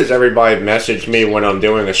again, why does everybody message me when I'm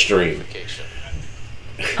doing a stream?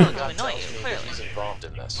 Oh, no, annoy you, clearly. He's involved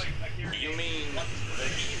in this. You mean the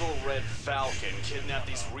evil Red Falcon kidnapped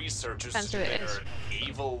these researchers Depends who it is. they're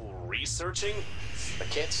evil researching? I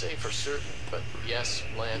can't say for certain, but yes,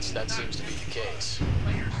 Lance, that seems to be the case.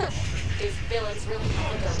 These villains really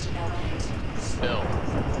want to go to no end. Bill,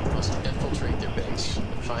 we must infiltrate their base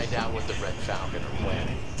and find out what the Red Falcon are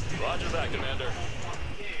planning. Roger that, Commander.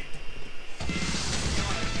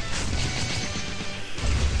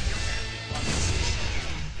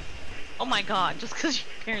 Oh my god, just because your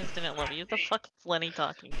parents didn't love you, what the fuck is Lenny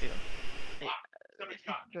talking to?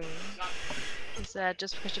 He said,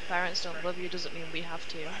 just because your parents don't love you doesn't mean we have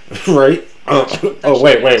to. Right? Oh,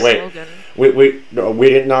 wait. We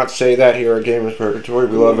did not say that here at Gamers Purgatory.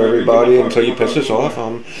 We love everybody until you piss us off.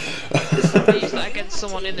 I use that against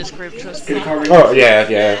someone in this group, trust me. Oh,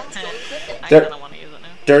 yeah. I kinda wanna use it now.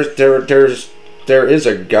 There is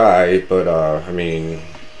a guy, but, I mean...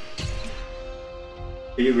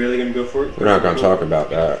 Are you really gonna go for it? We're not gonna talk about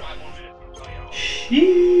that.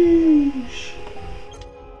 Sheesh.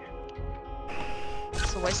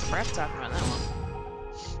 It's a waste of breath talking about that one.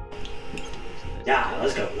 Yeah,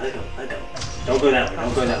 let's go. Don't go that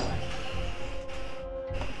way.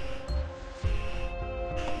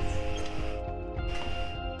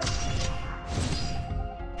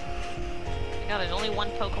 God, there's only one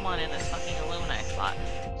Pokemon in this fucking Illuminati slot.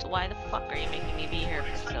 So why the fuck are you making me be here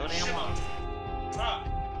for so damn long?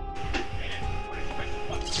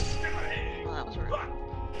 Well, that was rude.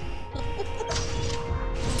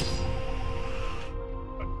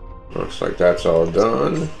 Looks like that's all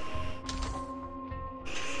done.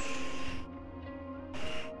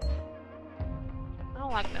 I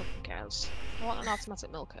don't like milking cows. I want an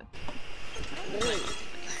automatic milker.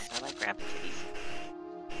 I like grabbing kitties.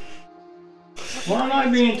 Why am I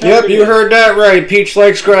being targeted? Yep, you heard that right. Peach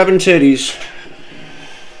likes grabbing titties.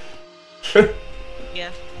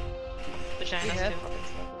 Yeah. Vaginas too.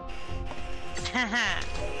 Haha.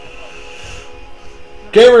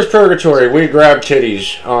 Gamers Purgatory, we grab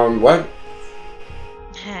titties. What?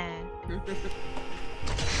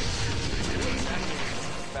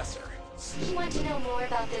 Professor. You want to know more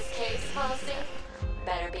about this case, Halsey?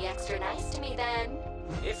 Better be extra nice to me then.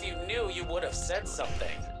 If you knew, you would have said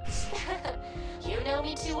something. You know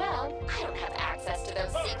me too well. I don't have access to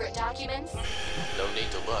those secret documents. No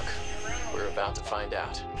need to look. We're about to find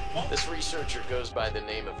out. This researcher goes by the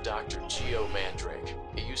name of Dr. Geo Mandrake.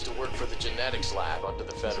 He used to work for the genetics lab under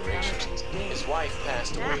the Federation. His wife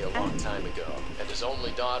passed away a long time ago, and his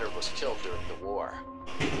only daughter was killed during the war.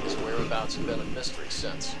 His whereabouts have been a mystery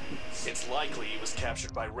since. It's likely he was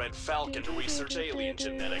captured by Red Falcon to research alien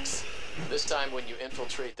genetics. This time when you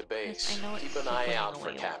infiltrate the base, keep an eye out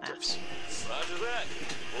for captives. Roger that.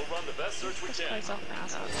 We'll run the best search we can.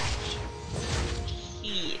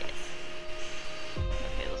 Shit.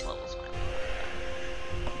 Okay, this level's fine.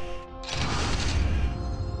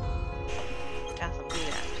 Got some good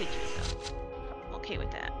ass pictures though. I'm okay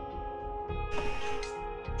with that.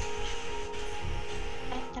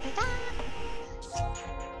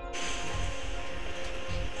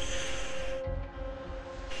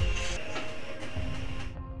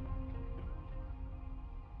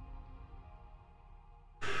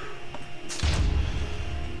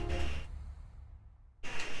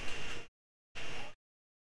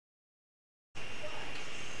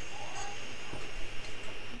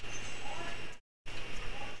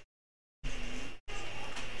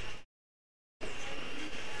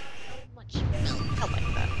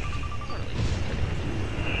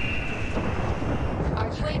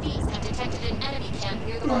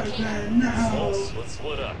 Let's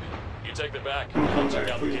split up. You take the back, I'll check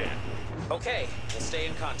out the can. Okay, we'll stay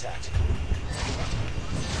in contact.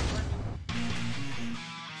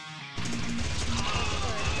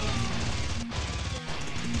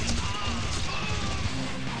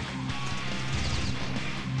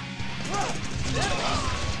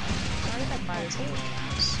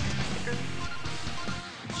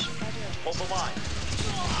 Hold the line.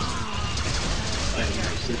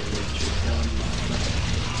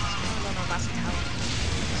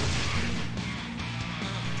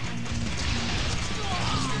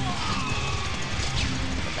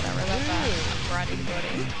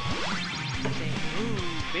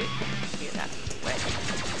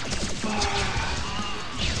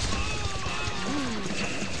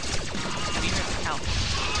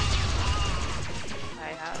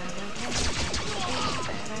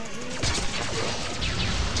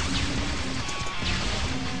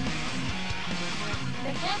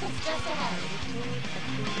 The camp is just ahead.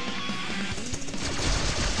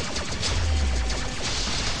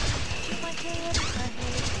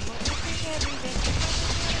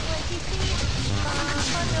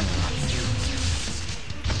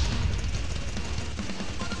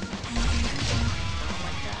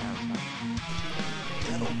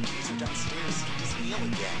 That old geezer downstairs is meal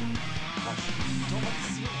again. Hush, don't let me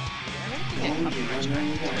see him.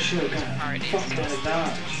 I should have got fuck that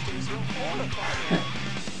dodge.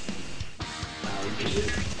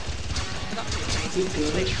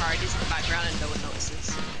 They charges in the background and no one notices.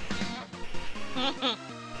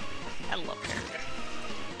 I love her.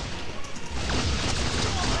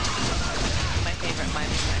 My favorite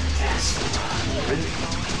mime.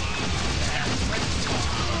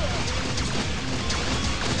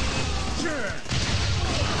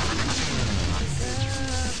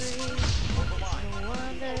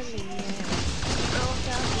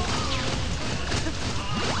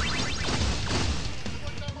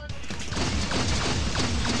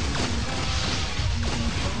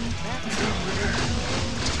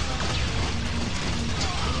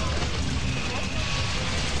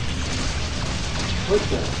 What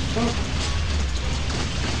the fuck?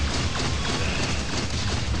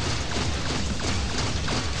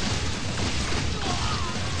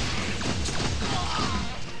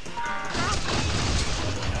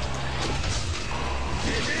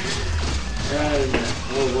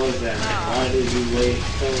 What was that? Why did you wait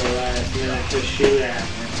till the last minute to shoot at me?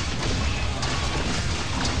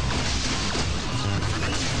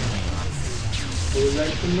 Who would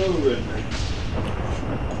like to know it?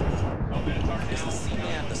 Is the sea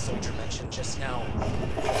man the soldier mentioned just now?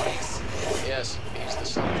 Yes, he's the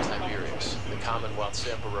son of Tiberius, the Commonwealth's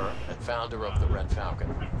emperor and founder of the Red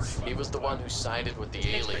Falcon. He was the one who sided with the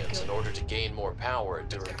aliens in order to gain more power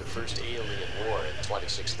during the first alien war in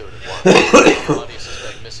 2631. Claudius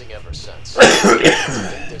has been missing ever since. I think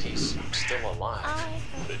that he's still alive.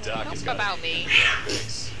 The doc is about me.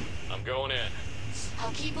 Thanks. I'm going in.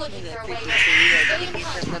 I'll keep looking for a way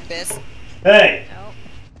from the abyss. Hey!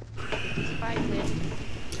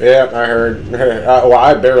 Yeah, I heard. Well,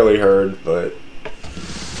 I barely heard, but.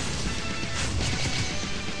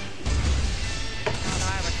 I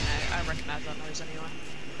recognize that noise anyway.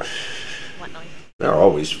 What noise? They're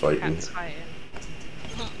always fighting. Cats fighting.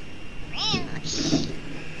 I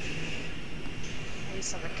used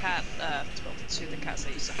to have a cat, well, two of the cats I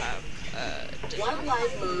used to have, One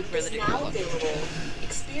live move is now available.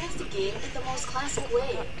 Experience the game in the most classic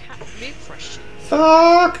way.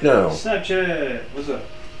 Fuck no. Snapchat! What's up?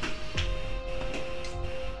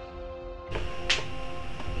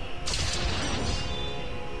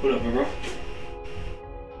 What up, my bro?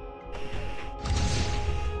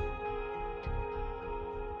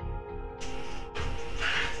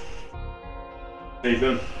 How you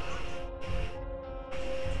been?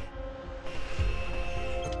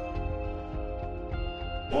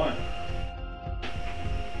 Why?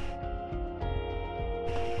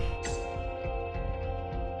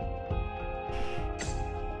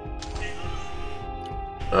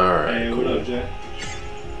 Alright. Hey, Cool. what up, Jay?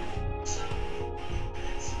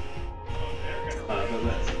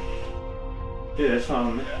 Yeah, that's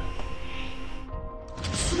fine with me.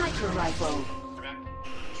 Sniper rifle.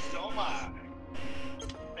 So am I.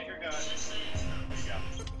 Take your gun. There you go.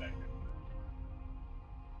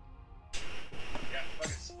 You got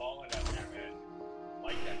fucking smalling out there, man.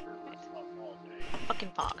 Like that for all day.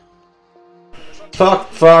 Fucking fuck. Fuck.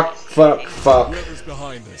 Whoever's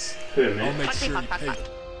behind this, Good, man. I'll make sure you pay.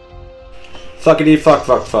 Fuckity fuck.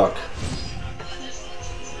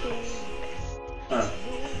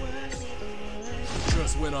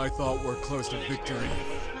 Just when I thought we're close to victory,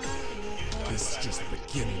 this is just the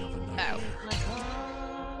beginning of a nightmare.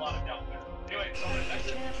 A lot of doubt there. Anyway, so that's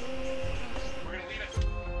it. We're gonna leave it to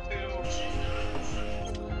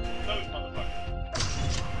those motherfuckers.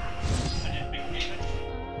 I didn't think David.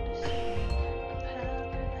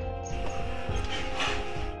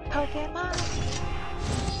 Pokemon.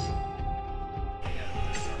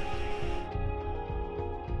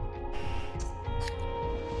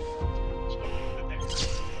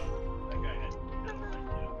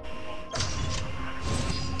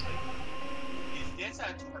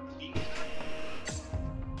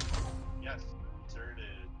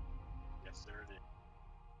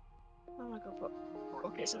 I'm gonna go put.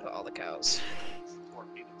 Okay, so put all the cows.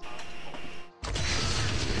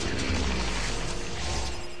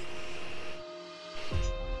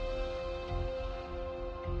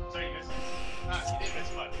 So you missed. You didn't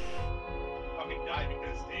miss much. Fucking died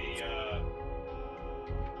because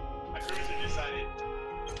my cruiser decided,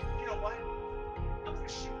 you know what? I'm gonna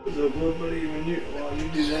shoot. What's up, little buddy? While you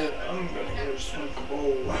do that, I'm gonna go smoke a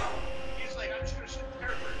bowl. He's like, I'm just gonna shoot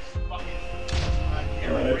terrorists. Fucking.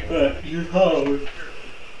 Alright, you hold.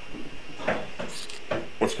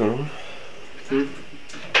 What's going on?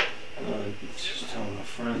 Just telling a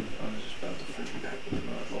friend. I was just about to freaking back with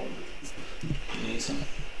my phone. You need some?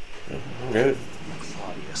 I'm good.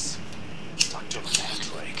 Claudius. Dr.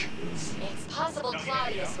 Mandrake. It's possible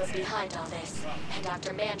Claudius was behind all this, and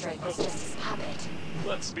Dr. Mandrake was just his puppet.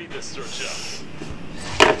 Let's speed this search up.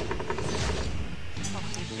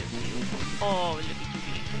 Oh, look at you.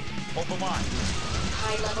 Hold the line.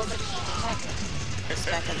 High levels of heat detected.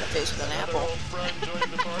 Smack in the face with an apple.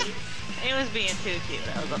 He was being too cute.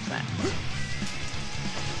 I was upset.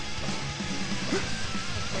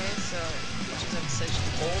 Okay, so choose a decision.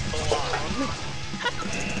 Hold the line.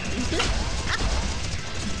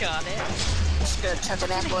 Got it. Just gonna chuck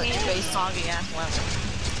an apple in your face. Soggy ass lemon.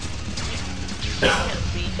 Can't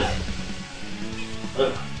see.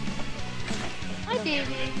 Hi,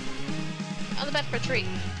 baby. On the bed for a treat.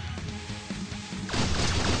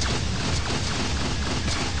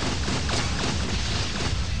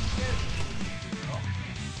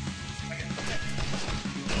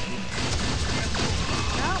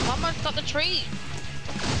 No, Mama's got the treat.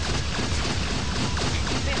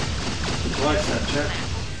 What's that, Chuck?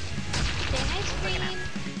 Ice cream.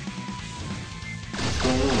 What's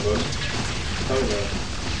going on, bud? Talk about it.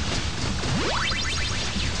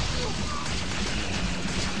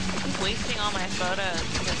 I'm wasting all my photos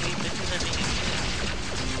because these bitches are being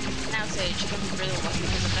cute. Now, Sage, you can be really lucky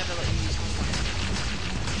because I've never let you use my blanket.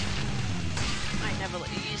 I never let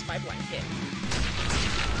you use my blanket.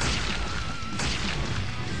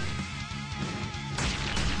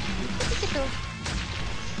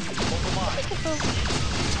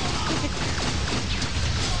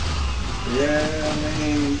 Yeah, I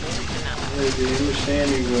mean, the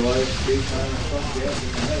understanding of life do kind of fuck you up in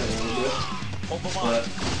your head a little bit. But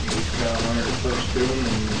you just gotta learn to push through them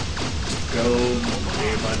and go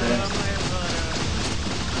day by day. I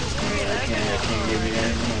mean, I can't give you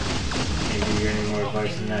any more. Can't give you any more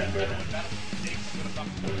advice than that, brother.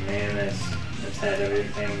 The man that's had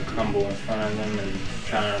everything crumble in front of them and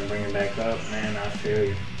trying to bring it back up, man, I feel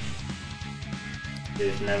you.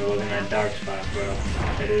 Just never look in that dark spot, bro.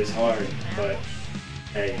 It is hard, but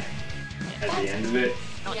hey, at the end of it,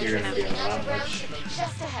 you're gonna be a lot much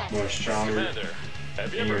more stronger,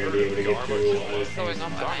 and you're gonna be able to get through other things.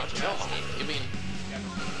 You mean?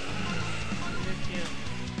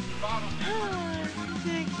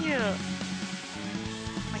 Thank you. Oh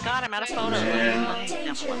my god, I'm out of photos. Man, I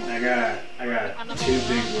got 2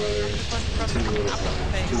 big brothers, 2 little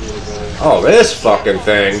brothers, 2 little brothers. Oh, this fucking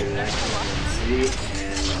thing.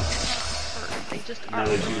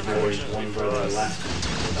 Another 2 brothers, 1 brother left.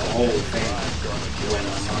 The whole thing when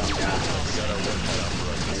my mom died.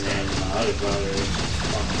 And then my other brother is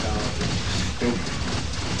fucked up and stupid.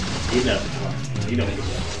 He doesn't talk to me. He don't give a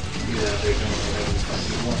fuck. He's out there doing whatever the fuck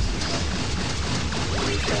he wants to do.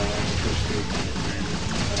 He's got to push through things, man.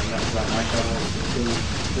 Enough about my troubles.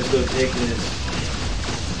 Let's go take this.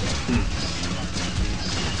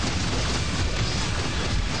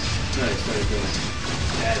 No, he started doing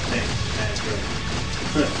bad things, bad drugs.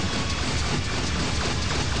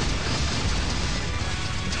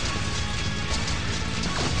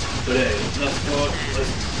 But hey, let's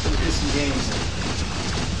get some games in.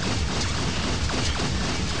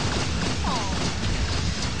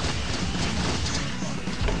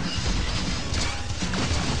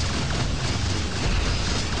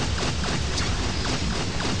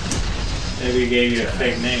 Maybe he gave you a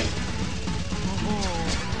fake name.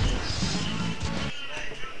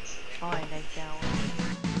 Oh, I like that one.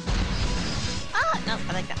 Ah, no,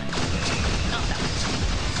 I like that one. No, that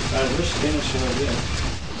one. Which skin should I do?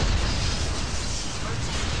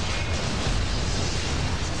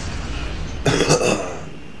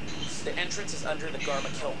 The entrance is under the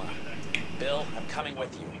Garma Kilma. Bill, I'm coming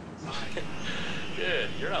with you. Good.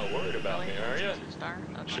 You're not worried about me, are you?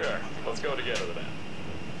 Sure. Let's go together then.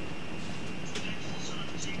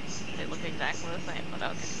 They look exactly the same, but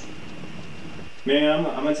okay. Man,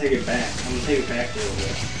 I'm gonna take it back. I'm gonna take it back a little bit.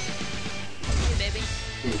 Hey, baby.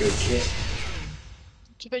 I'm a good kid.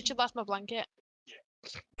 Just bet you lost my blanket.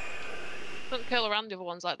 Don't curl around the other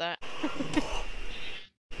ones like that.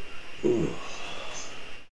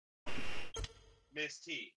 Miss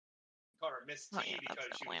T. Call her Miss T because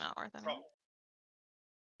she was not worth in trouble.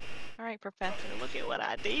 Alright, Professor, look at what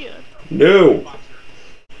I did. No.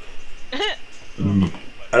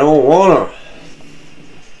 I don't wanna.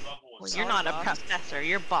 Well, you're not a professor,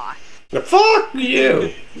 you're boss. The fuck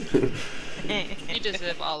you. You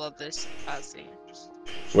deserve all of this, Ozzy.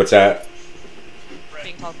 What's that?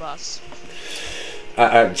 Being called boss.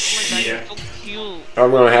 Yeah. So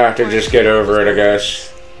I'm gonna have to just get over it, I guess.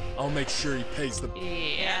 I'll make sure he pays the.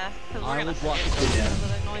 Yeah, because we're I gonna will block forget it those down. things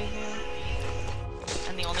that annoy you.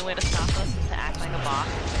 And the only way to stop us is to act like a boss.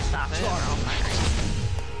 If they stop it, we're all fired.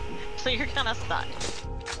 So you're kind of stuck.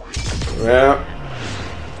 Yeah.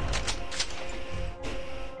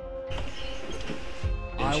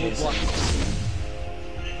 I will block it.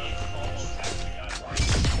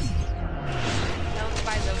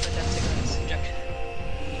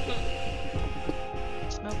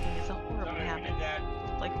 Smoking is a horrible habit.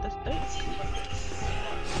 Like this book.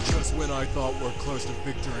 Just when I thought we're close to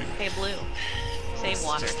victory. Hey, Blue. Save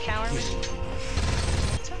water. Shower with me.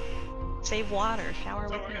 Save water. Shower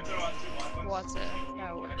with me. Water.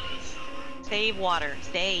 Shower. Save water.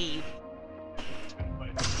 Save. What?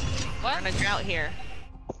 We're in a drought here.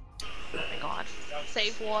 Oh my god.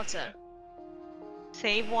 Save water.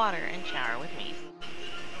 Save water and shower with me.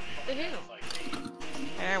 Woohoo.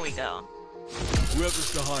 There we go.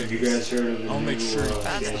 Whoever's behind Have you guys heard of the I'll make sure you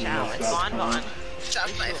That's a shower with Bon Bon.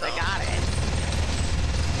 Shot my phone. I got it.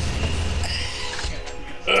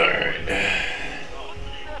 Alright.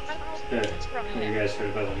 Have you guys heard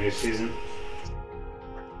about the new season?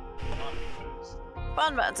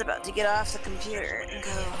 Bon Bon's about to get off the computer and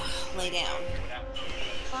go lay down.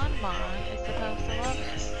 Bon Bon is supposed to love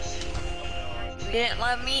us. You didn't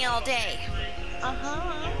love me all day.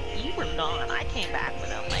 Uh-huh. You were gone. I came back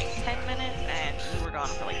within like 10 minutes and you were gone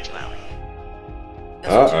for like 2 hours.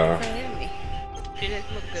 Uh-oh. She did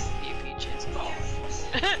look good for you, Peaches.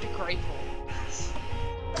 Grateful.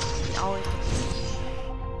 She always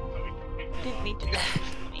didn't need to do that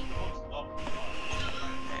for me.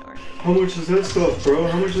 How much is that stuff, bro?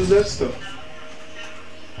 How much is that stuff?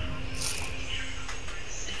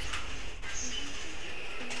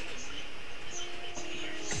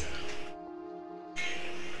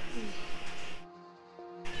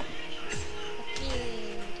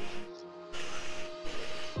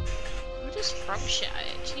 We're just from shit.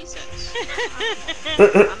 Jesus.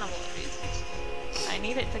 I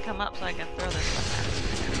need it to come up so I can throw this stuff at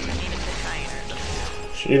it. I need it to shine or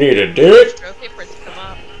something. You need a dick? Stroke it for it to come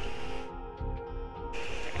up.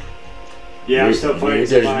 Yeah, I'm still fighting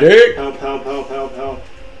somebody. Help, help, help, help, help.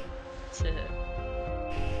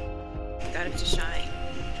 Got it to shine.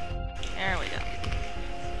 There we go.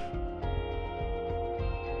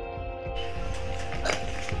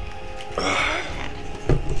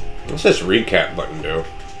 What's this recap button do?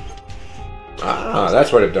 Ah,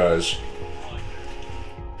 that's what it does.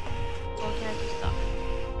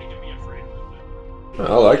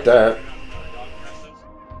 I like that.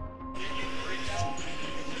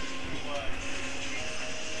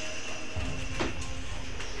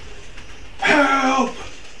 Help!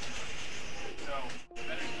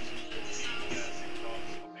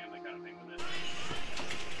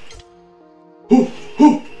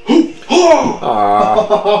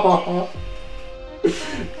 Ah.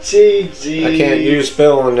 GG. I can't use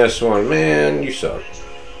Phil on this one. Man, you suck.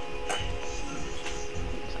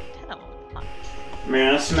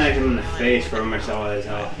 Man, I smacked him in the face for almost all his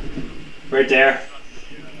health. Right there.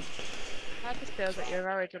 That just feels like you're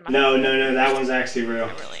very dramatic. No, that one's actually real.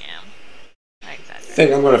 I really am. I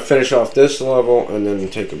think I'm gonna finish off this level and then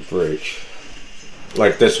take a break.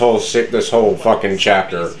 Like this whole fucking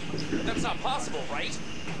chapter. That's not possible, right?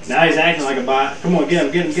 Now he's acting like a bot. Come on, get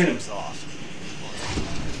him, get him, get him.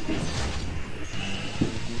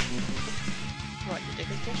 What, you dig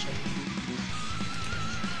his bullshit?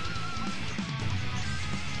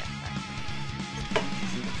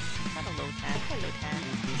 Hello, Tad. Hello, Tad.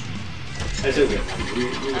 That's okay.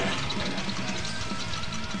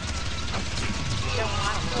 Don't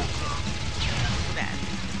want to look that.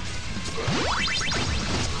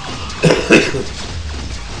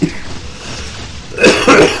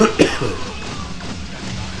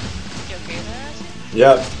 You okay with that?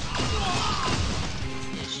 Yep.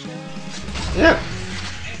 You sure? Yeah.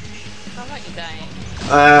 Sounds like you're dying.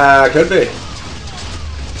 Could be.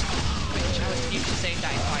 Which I was used to say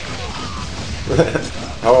die quietly.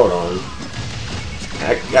 Hold on.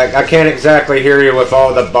 I can't exactly hear you with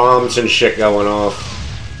all the bombs and shit going off.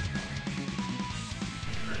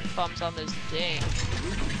 Bombs on this thing.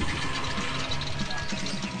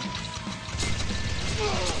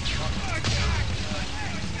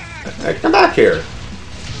 Hey, come back here.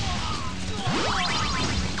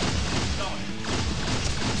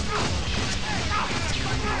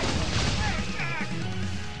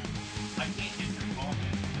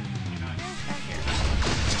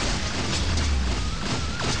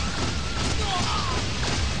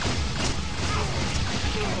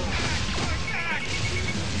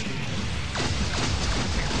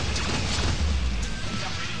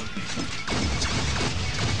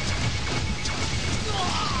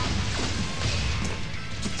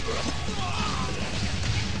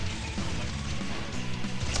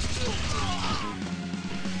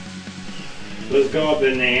 Let's go up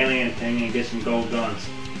in the alien thing and get some gold guns.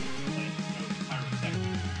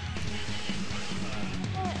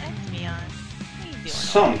 That's me on. What are you doing?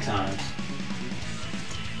 Sometimes.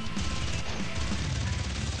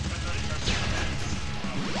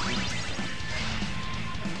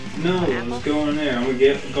 No, let's go in there. I'm gonna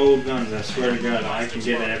get gold guns. I swear to God, I can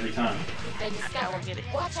get it every time. I will get it.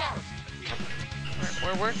 Watch out.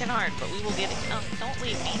 We're working hard, but we will get it. No, don't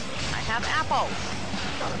leave me. I have apples.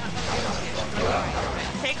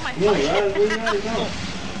 Take my No, where you gotta go?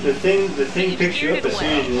 The thing picks you up as soon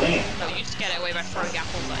as you land. No, you just get it away by throwing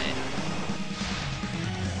apples at it.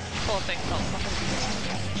 Whole thing felt fucking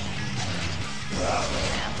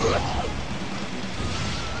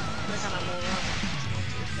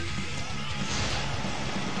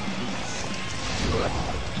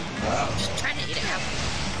Just trying to eat an apple.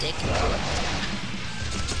 Dick.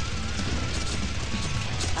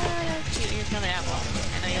 Cute, you're gonna apple.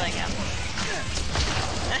 I know you like apples.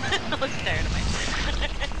 Looks staring at me.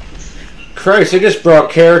 Christ, they just brought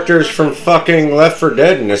characters from fucking Left 4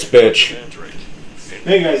 Dead in this bitch.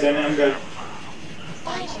 Hey guys, I'm good.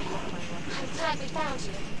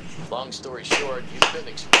 Long story short, you've been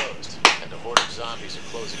exposed, and a horde of zombies are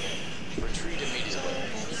closing in. Retreat immediately.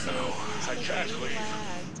 No, I can't leave.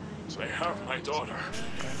 They have my daughter.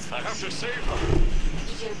 I have to save her.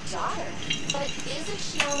 Your daughter? But isn't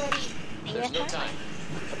she already... There's no time.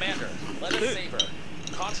 Commander, let us save her.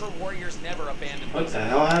 Contra warriors never abandon. What the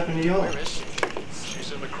hell happened to y'all? Where is she?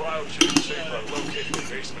 She's in the cryogenic chamber located in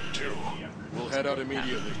basement 2. We'll head out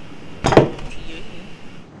immediately.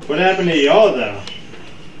 What happened to y'all though?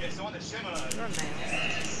 Yeah, so on the Shima,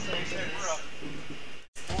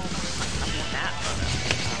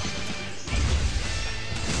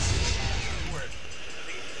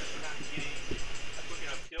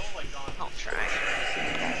 I'll try.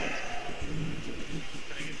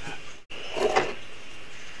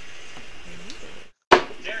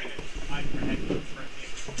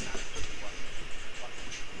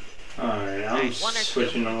 Alright, I'm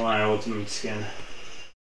switching to my ultimate skin.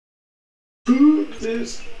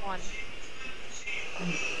 This.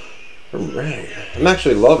 Alright. I'm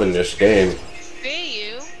actually loving this game. Obey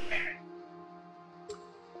you.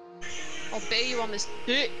 Obey you on this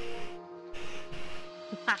dick.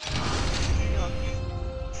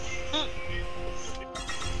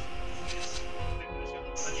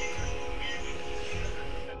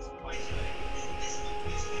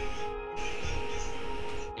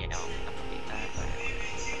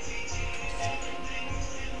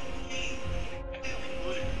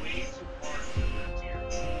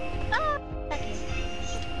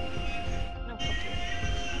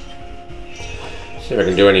 See if I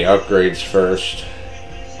can do any upgrades first.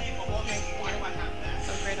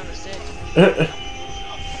 Upgrade on the stick.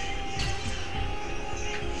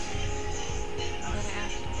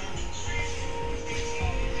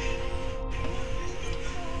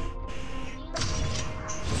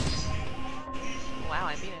 Wow,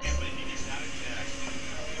 I beat it.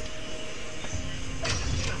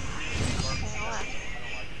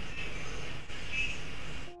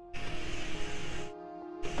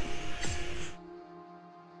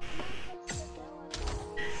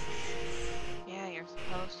 Yeah, you're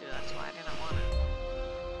supposed to. That's why I didn't want it.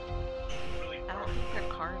 I don't think there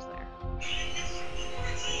are cars there.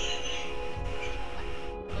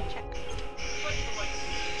 Go check.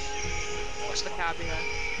 What's the copy there?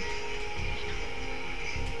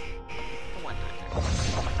 One time.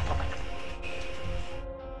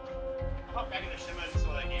 hop back in the Shima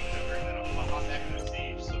so that game over, and then I'll hop back in the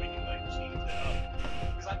Siege so we can like change it up.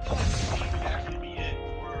 Because I feel like the Siege would actually be it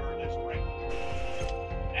for this rank.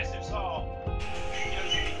 As if so, you know,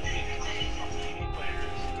 you get TV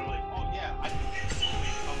players, they're like, oh yeah, I can totally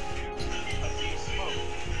come to a Siege smoke.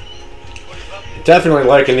 What is up? Definitely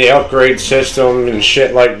liking the upgrade system and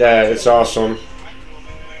shit like that. It's awesome.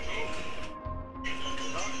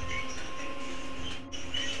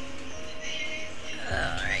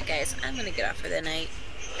 Alright guys, I'm gonna get off for the night.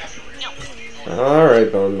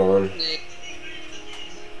 Alright, Bon Bon.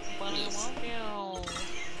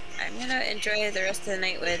 I'm gonna enjoy the rest of the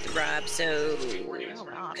night with Rob, so...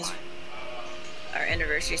 Because our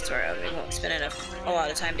anniversary's tomorrow, we won't spend a lot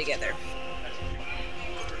of time together.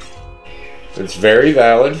 It's very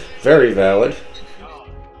valid. Very valid.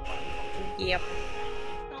 Yep.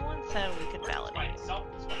 No one said we could validate.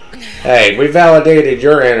 Hey, we validated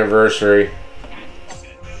your anniversary.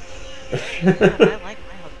 I like my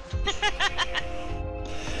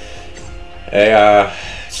Hey,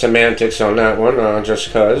 semantics on that one,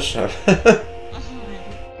 just cause. I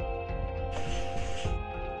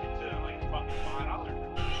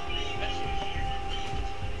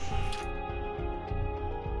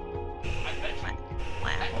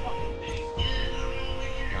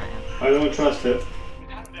don't trust it.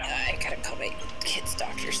 I gotta call my kid's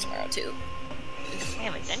doctors tomorrow too. I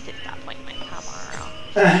have a dentist appointment tomorrow.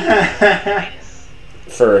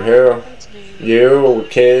 For who? You,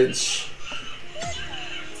 kids?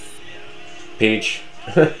 Peach?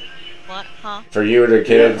 What? Huh? For you, the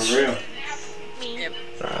kids? Yeah, for Me. Yep.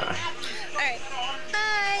 Alright.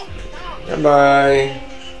 Bye. Goodbye.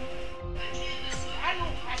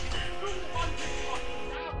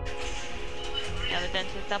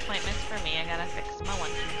 dentist appointments for me. I gotta fix my one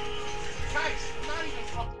tooth. Guys, I'm not even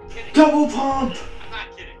fucking kidding. Double pump! I'm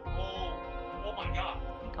not kidding. Oh my god.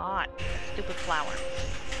 God, stupid flower.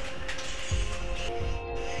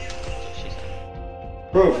 She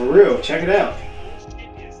said. Bro, for real, check it out.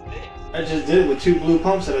 I just did it with 2 blue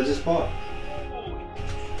pumps that I just bought.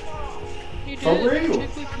 For real.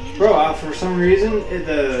 Bro, for some reason,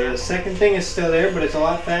 the second thing is still there, but it's a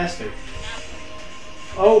lot faster.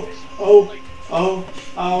 Oh.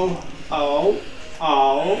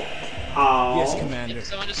 Yes, Commander.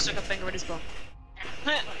 Someone just stuck a finger in his bum.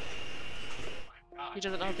 He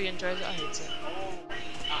doesn't know if he enjoys it or hates it.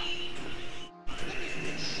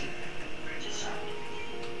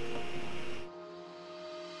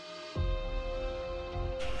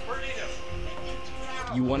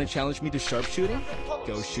 You want to challenge me to sharpshooting?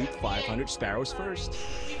 Go shoot 500 sparrows first.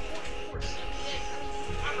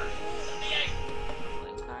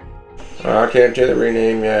 I can't do the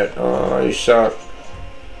rename yet. Oh, you suck.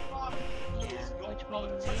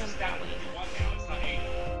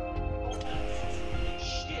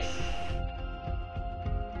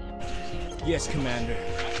 Yes, Commander.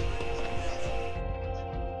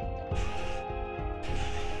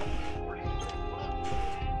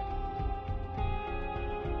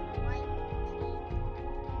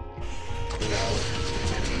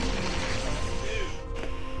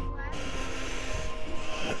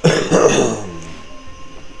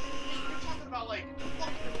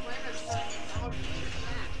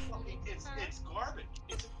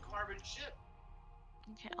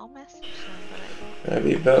 Okay, I'll message him, but I don't.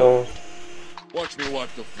 Maybe Bill. Watch me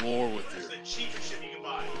wipe the floor with you.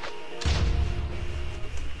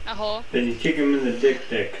 Then you kick him in the dick.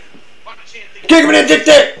 Kick him in the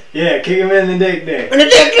dick! Yeah, kick him in the dick. In the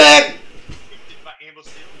dick!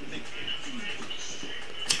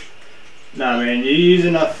 Nah, man, you use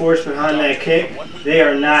enough force behind that kick, they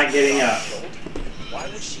are not getting up.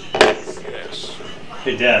 Yes.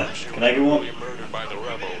 Hey, Dad, can I get one? Murdered by the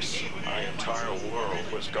rebels. My entire world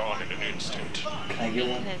was gone in an instant. Can I get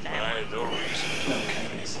one? I had no reason to look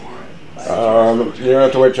anymore. You don't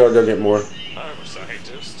have to wait till I go get more. I'm a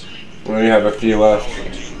scientist. We only have a few left.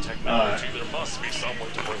 Technology, there must be some way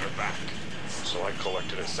to bring her back. So I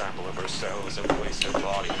collected a sample of her cells and placed her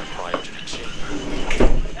body in a cryogenic chamber.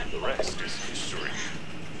 The rest is history.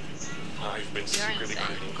 I've been secretly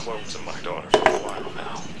creating clones of my daughter for a while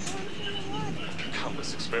now. After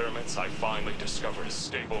countless experiments, I finally discovered a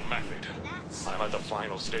stable method. I'm at the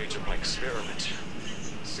final stage of my experiment.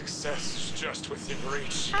 Success is just within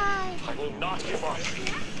reach. I will not give up.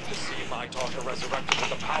 To see my daughter resurrected with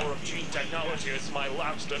the power of gene technology is my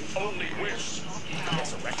last and only wish.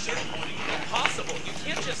 Resurrection? Impossible. You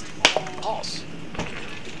can't just... Pulse.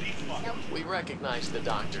 We recognize the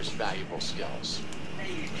doctor's valuable skills.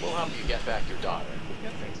 We'll help you get back your daughter.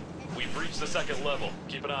 We've reached the second level.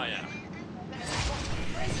 Keep an eye out.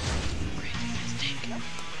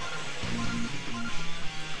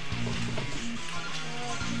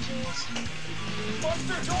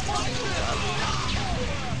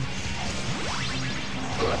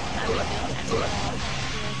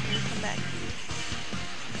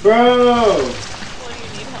 Bro!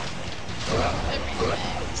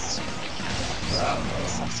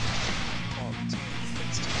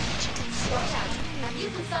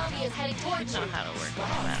 Zombie is heading towards you. Know how to work on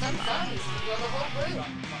Some that. zombies can kill the whole group.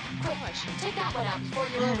 Quick, take that one out before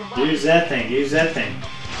you're overwhelmed. Use that thing.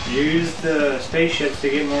 Use the spaceships to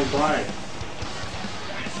get more blood.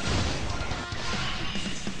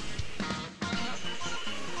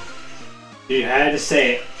 You had to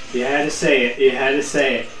say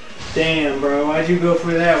it. Damn, bro, why'd you go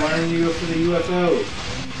for that? Why didn't you go for the UFO?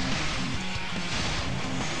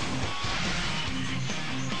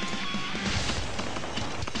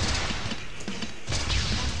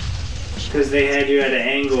 Because they had you at an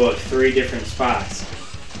angle of 3 different spots.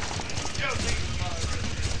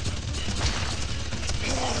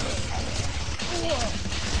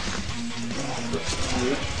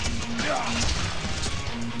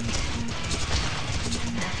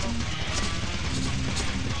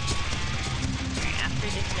 After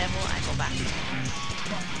this level, I go back to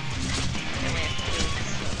the way it's doing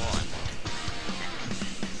this level and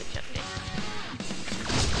switch updates.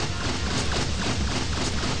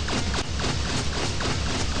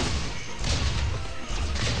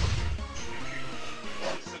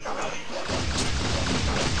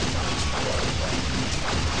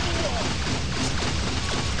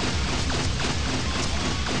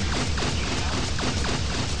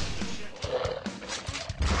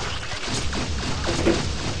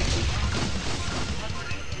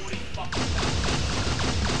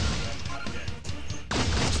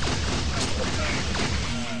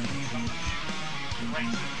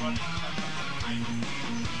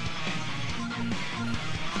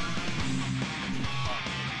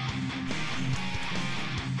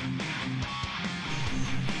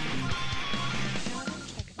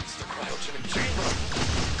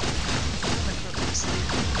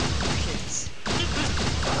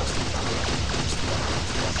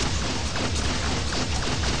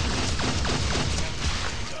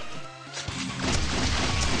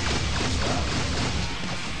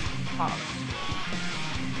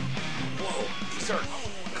 Whoa, these are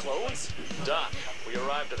clones? Doc, we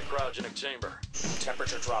arrived at the cryogenic chamber.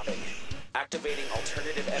 Temperature dropping. Activating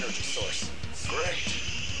alternative energy source. Great.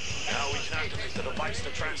 Now we can activate the device to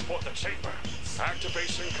transport the chamber.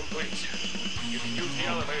 Activation complete. You can use the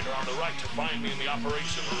elevator on the right to find me in the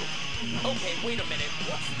operation room. Okay, wait a minute.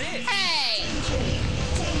 What's this? Hey!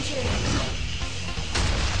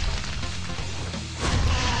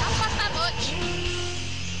 Don't fuck that much.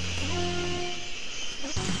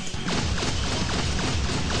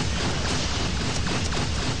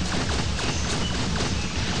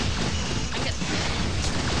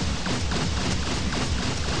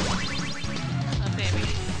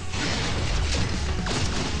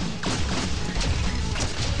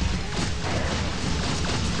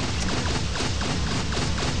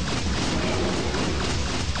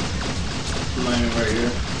 Mine right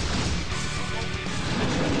here.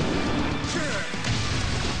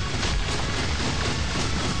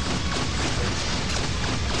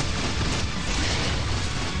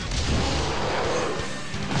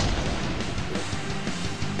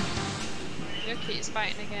 Yuki's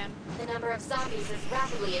fighting again. The number of zombies is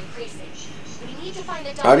rapidly increasing. We need to find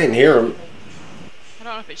a I didn't hear him. I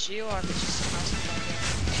don't know if it's you or if it's just someone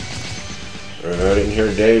else. I didn't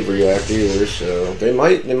hear Dave react either, so they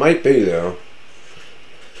might be though.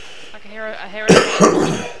 I hear it.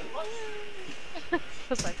 I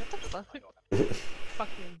was like, what the fuck?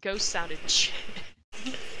 Fucking ghost sounded shit.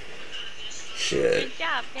 Shit. Good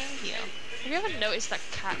job, thank you. Have you ever noticed that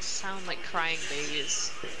cats sound like crying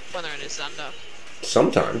babies when they're in a stand-up?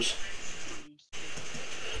 Sometimes.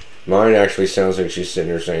 Mine actually sounds like she's sitting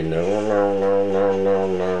there saying no, no, no, no, no,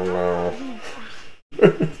 no,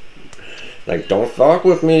 no. Like, don't fuck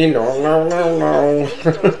with me, no, no, no, no.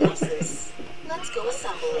 Let's go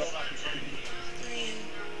assemble it.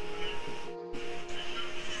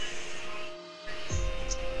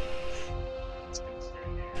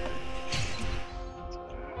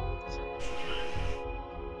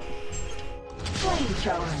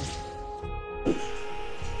 Flamethrowers.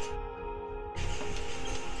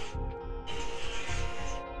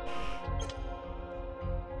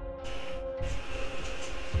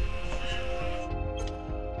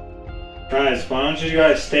 Guys, why don't you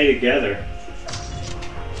guys stay together?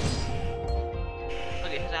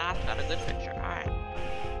 Look at his ass, got a good picture. Alright.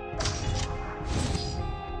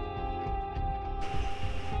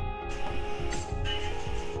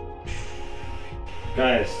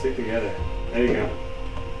 Guys, stick together. There you go.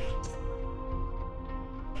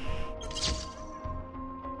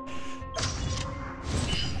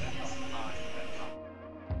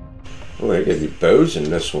 Well, they give you bows in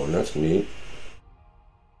this one. That's neat.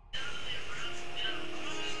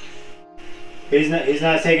 He's not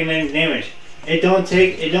taking any damage. It don't.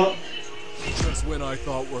 Just when I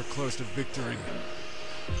thought we're close to victory,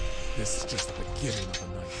 this is just the beginning of the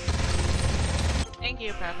night. Thank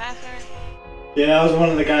you, Professor. Yeah, that was one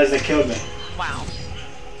of the guys that killed me. Wow.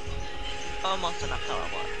 Almost enough color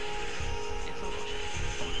blood.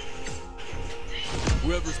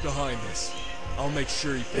 Whoever's behind this, I'll make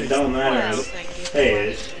sure he pays. It don't matter. Well, thank you so Hey,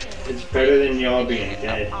 much. it's better than y'all being Up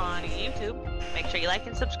dead. on YouTube. Make sure you like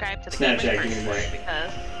and subscribe to the Snapchat, Gamers give me First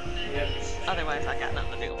back. because otherwise I got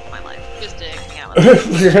nothing to do with my life. Just to hang out Let's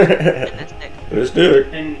with do it.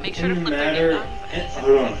 And Make sure to in the flip their matter, thumbs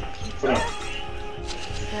hold on.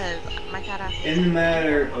 because my cat asked In the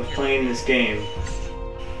matter of playing this game,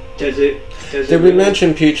 does it Did we really-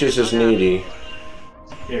 mention Peaches is needy?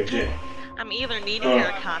 Here, Jay. I'm either needy Oh. or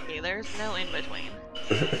cocky. There's no in between.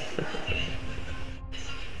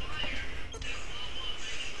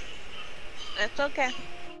 It's okay.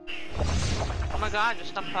 Oh my god, just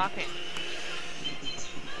stop talking.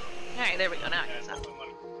 Alright, there we go. Now I can stop.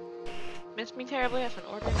 Missed me terribly as an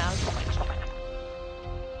order. Now it's my turn.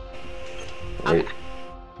 Wait.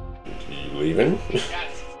 You leaving?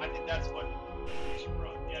 I think that's what we should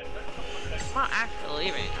run. Yeah, I'm not actually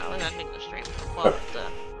leaving. I was ending the stream. Well, the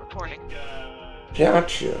recording.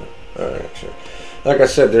 Gotcha. Alright, sure. Like I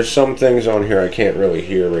said, there's some things on here I can't really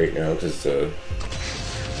hear right now because the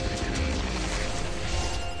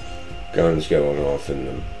guns going off in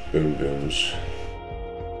the boom booms.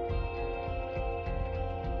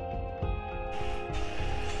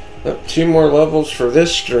 2 more levels for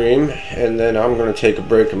this stream, and then I'm going to take a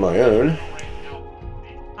break of my own.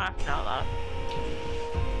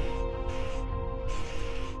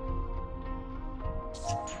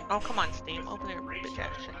 Oh, come on, Steam. Open your bitch ass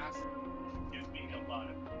shit.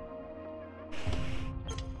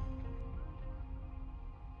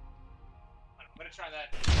 I'm gonna try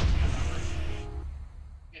that.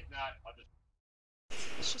 If not, I'll just.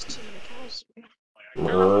 It's just too many cows.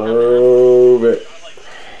 Move it.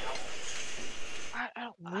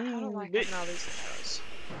 I don't like getting all these cows.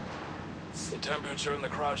 The temperature in the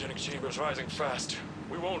cryogenic chamber is rising fast.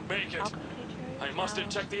 We won't make it. I must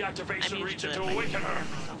inject the activation region to awaken her.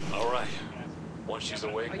 All right. Once she's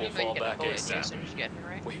awake, we'll fall back ASAP.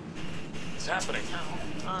 Wait, it's happening.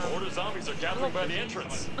 Order zombies are gathering by the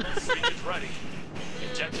entrance. Get ready.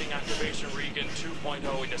 Injecting activation region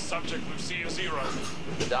 2.0 into subject Lucia 0.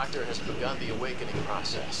 The doctor has begun the awakening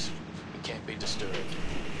process. It can't be disturbed.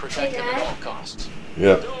 Protect him at all costs.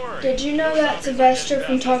 Yep. Did you know that Sylvester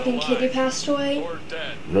from Talking Kitty passed away?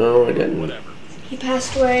 No, I didn't. He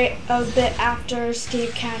passed away a bit after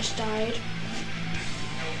Steve Cash died.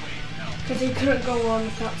 Because he couldn't go on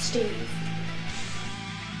without Steve.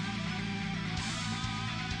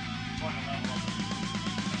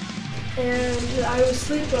 And I was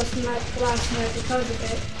sleepless last night because of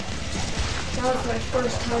it. That was my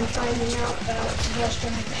first time finding out that Sylvester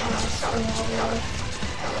had passed along with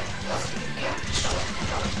Steve Cash.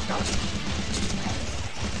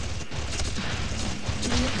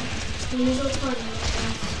 He's so funny.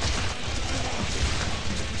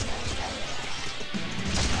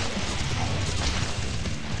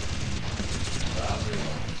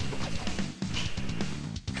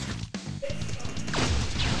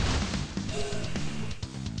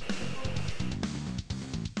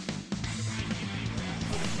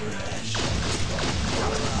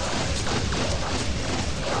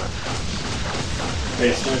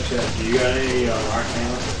 Hey, Snapchat, do you got any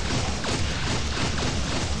Arcana?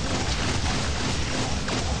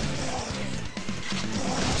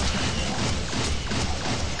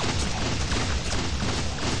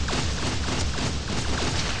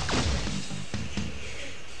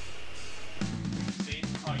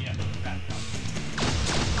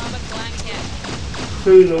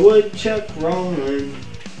 Through the woodchuck rolling.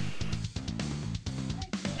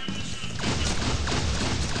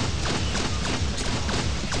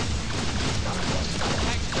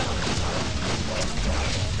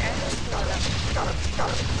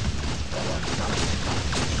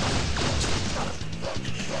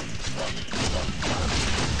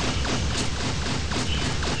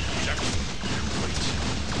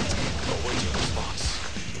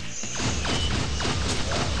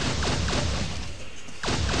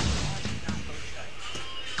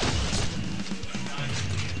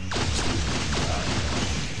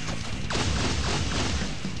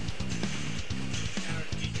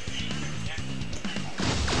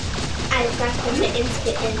 I've got the mittens,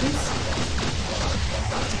 kittens.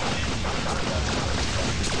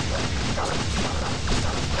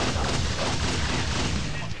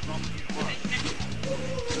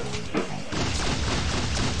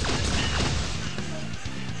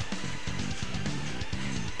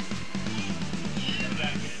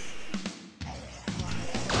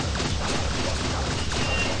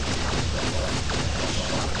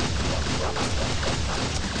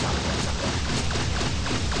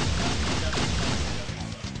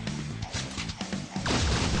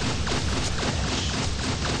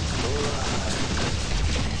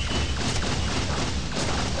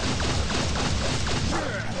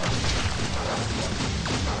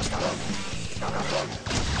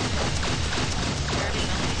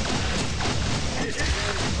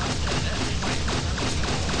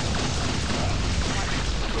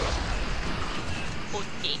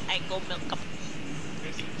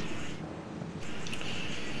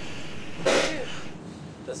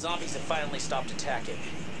 The zombies have finally stopped attacking.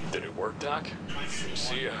 Did it work, Doc?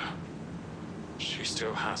 Lucia, she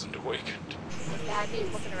still hasn't awakened. Bad news.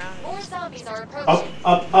 More zombies are approaching.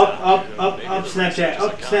 Up, Snapchat,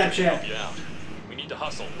 up, Snapchat. Yeah, we need to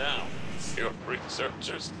hustle now. Your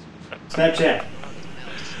researchers. Snapchat.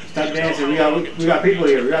 Stop dancing. We got people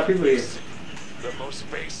here. We got people here. The most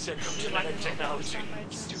basic of genetic technology.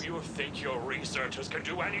 Do you think your researchers can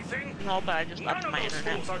do anything? No, but I just left my internet.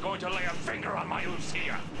 None of those fools are going to lay a finger on my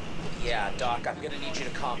Lucia. Yeah, Doc, I'm gonna need you to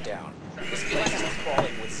calm down. This place is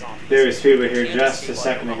crawling with zombies. There was people here just a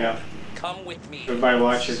second ago. Come with me. Everybody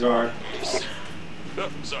watch your guard.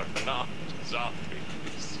 Those are not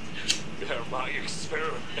zombies. They're my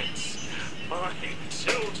experiments. My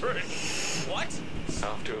children. What?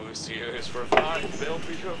 After Lucia is revived, they'll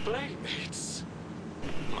be your playmates.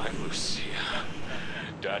 My Lucia.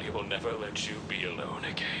 Daddy will never let you be alone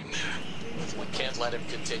again. We can't let him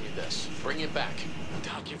continue this. Bring him back.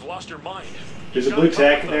 Doc, you've lost your mind. There's a blue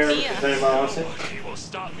tack there if anybody wants it. He will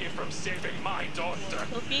stop me from saving my daughter.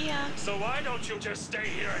 So why don't you just stay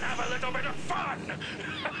here and have a little bit of fun?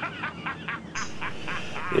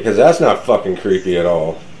 Because that's not fucking creepy at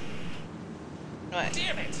all. What?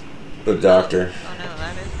 Damn it! The doctor. Oh no,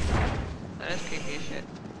 that is creepy as shit.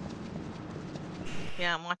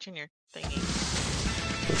 Yeah, I'm watching your thingy.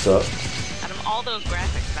 What's up? Out of all those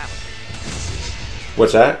graphics, that was creepy.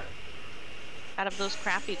 What's that? Out of those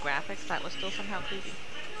crappy graphics, that was still somehow creepy.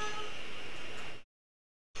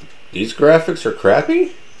 These graphics are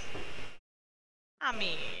crappy? I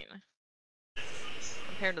mean,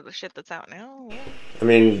 compared to the shit that's out now, yeah. I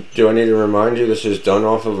mean, do I need to remind you this is done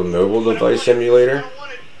off of a mobile device emulator?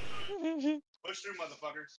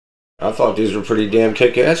 I thought these were pretty damn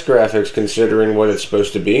kick-ass graphics considering what it's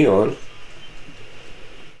supposed to be on.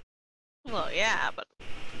 Well, yeah, but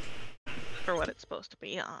for what it's supposed to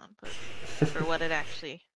be on, but for what it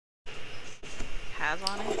actually has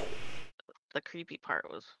on it, the creepy part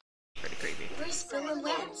was pretty creepy. Where's Phil and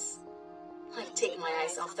Lance? I take my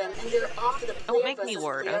eyes off them and they're off to the Don't player make me versus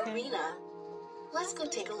word, player okay? arena. Let's go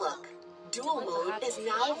take a look. Dual mode is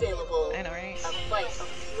now available. I know, right? A fight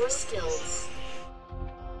of pure skills.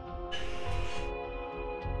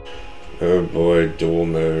 Oh boy, dual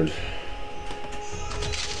mode.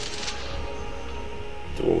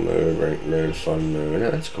 Dual mode, ranked mode, fun mode.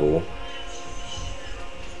 That's cool.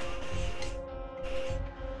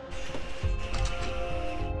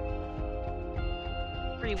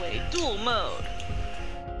 Freeway dual mode.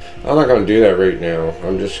 I'm not gonna do that right now.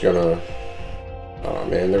 I'm just gonna... Oh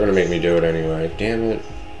man, they're gonna make me do it anyway. Damn it.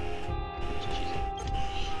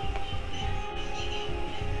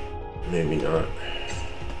 Maybe not.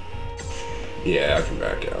 Yeah, I can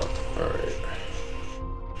back out. Alright.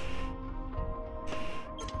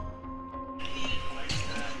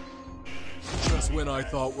 Just when I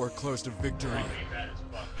thought we're close to victory,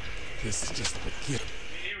 this is just the beginning.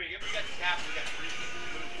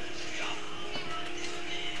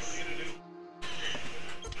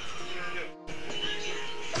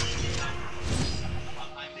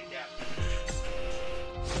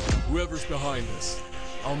 Whoever's behind this,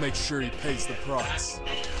 I'll make sure he pays the price.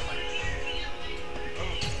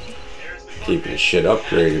 Keeping shit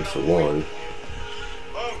upgraded for one.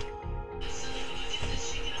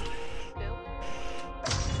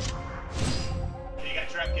 You got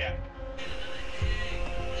trap cap.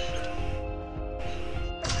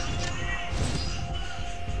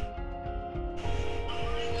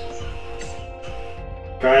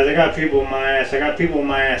 Guys, I got people in my ass. I got people in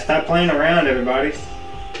my ass. Stop playing around, everybody.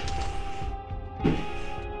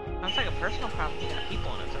 Sounds like a personal problem. You got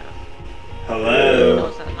people in his ass. Hello.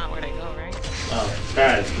 Knows that's not where they go, right? Oh,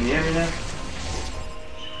 guys, can you hear me now?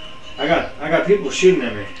 I got people shooting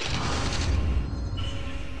at me.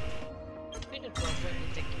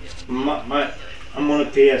 I'm on a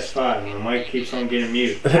PS5 and my mic keeps on getting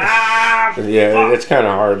mute. Yeah, it's kind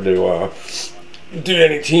of hard to do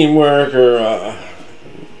any teamwork or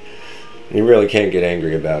you really can't get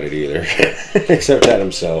angry about it either, except at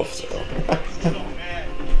himself. So.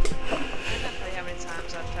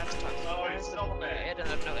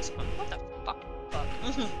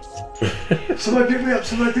 Somebody pick me up,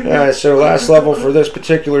 somebody pick me up. Alright, so last level for this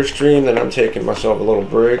particular stream, then I'm taking myself a little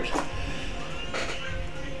break.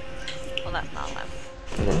 Well, that's not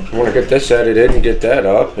left. I want to get this edited and get that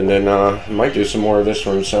up, and then I might do some more of this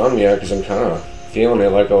from Insomnia, because I'm kind of feeling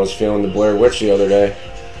it like I was feeling the Blair Witch the other day.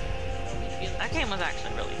 That game was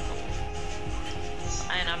actually really cool.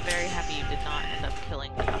 And I'm very happy you did not end up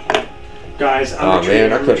killing me. Guys, oh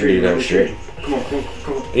man, I couldn't do that shit. Come on, come on,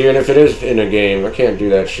 come on. Even if it is in a game, I can't do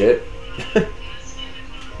that shit.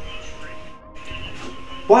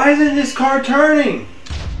 Why isn't this car turning?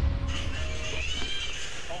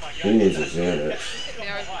 He needs a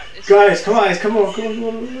Xanax. Guys, come on, come on, come on,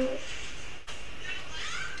 come on.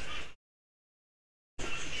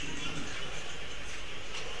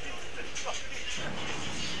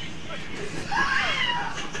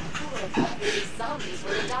 These zombies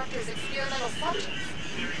were the doctor's experimental subjects.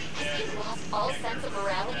 Has he lost all sense of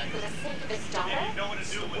morality for the sake of his daughter?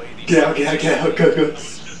 Get out, go, go.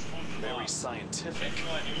 Very scientific.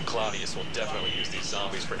 Claudius will definitely use these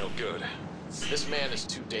zombies for no good. This man is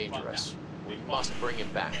too dangerous. We must bring him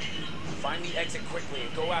back. Find the exit quickly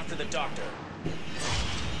and go after the doctor.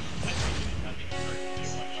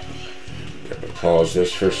 Gotta pause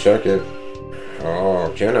this for a second.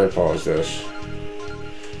 Oh, can I pause this?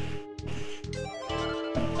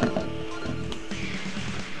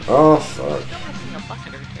 Oh, fuck.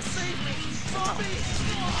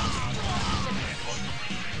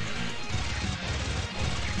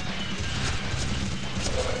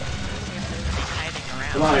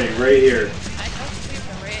 Come on, right here.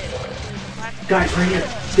 Guys, right here.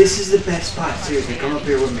 This is the best spot. Seriously, come up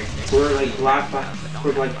here with me. We're like blocked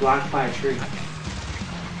by a tree.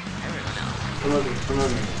 Come over here. Come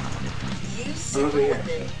over here. Come over here.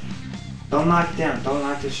 Don't knock it down. Don't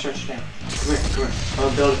knock this stretch down. Come here. Come here. I'm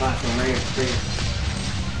gonna build a platform right here. Right here.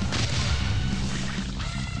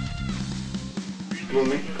 Come on,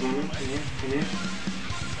 man. Come on, man. Come here. Come here.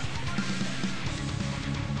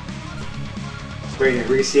 Right here.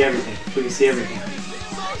 We can see everything. We can see everything.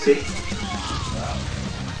 See?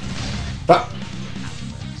 Fuck.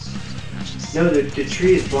 No, the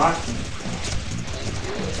tree is blocking.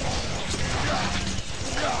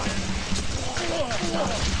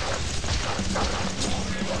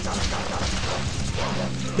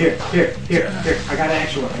 Here. I got an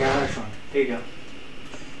extra one. There you go.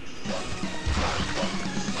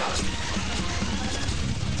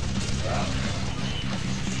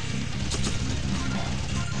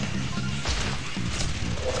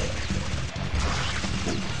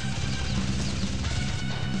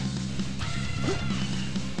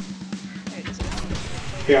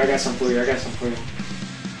 Here, I got some for you.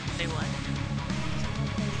 Say what?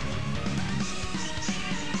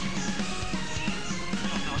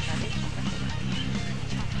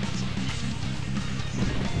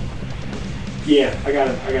 Yeah, I got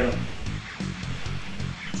him.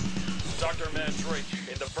 Dr. Mandrake,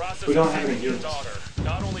 in the process We don't of have saving any your healers. daughter,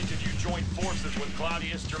 not only did you join forces with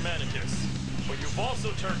Claudius Germanicus, but you've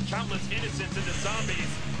also turned countless innocents into zombies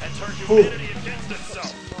and turned humanity against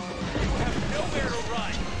itself. You have nowhere to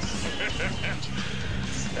run.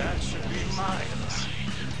 That should be my line.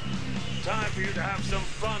 Time for you to have some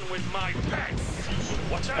fun with my pets.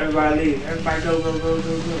 Watch out. Everybody leave. Everybody go.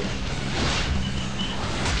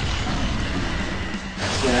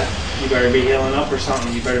 Yeah, you better be healing up or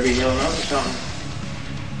something.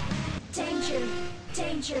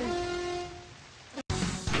 Danger.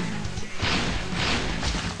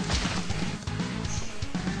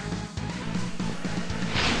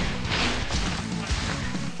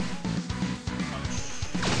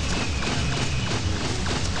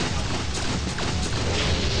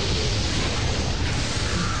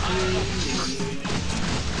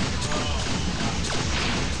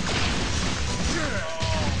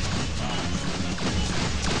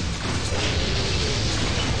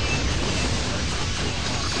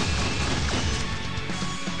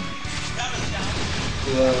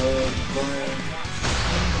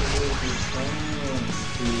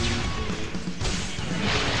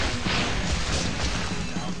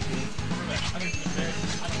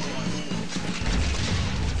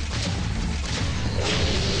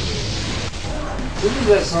 What is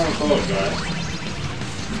that song called, guys?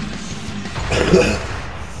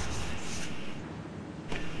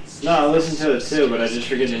 No, I listened to it too, but I just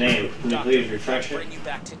forget the name. Can you please refresh it? Bring you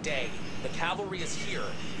back today. The cavalry is here.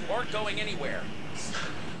 You aren't going anywhere.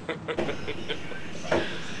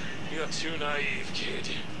 You're too naive, kid.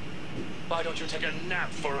 Why don't you take a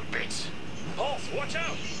nap for a bit? Pulse, watch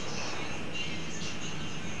out!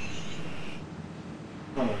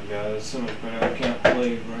 Oh my god, it's so much better. I can't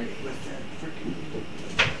play right with that freaking.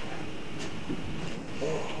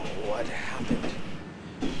 Oh, what happened?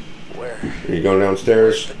 Where? Are you going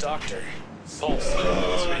downstairs? Where's the doctor? Pulse,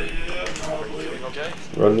 are you feeling okay?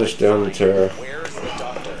 Run this down the Terra. Where's the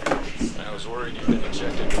doctor? I was worried you'd been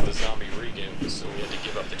injected with the zombie regain, so we had to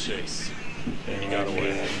give up the chase. And you got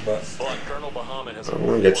away. But Colonel Bahamut has. I'm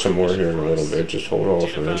gonna get some more here in a little bit. Just hold off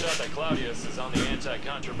Tina for found this. out that Claudius is on the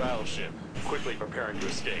anti-Contra battleship, quickly preparing to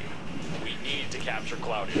escape. We need to capture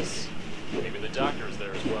Claudius. Maybe the doctor is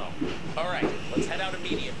there as well. All right, let's head out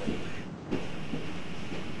immediately.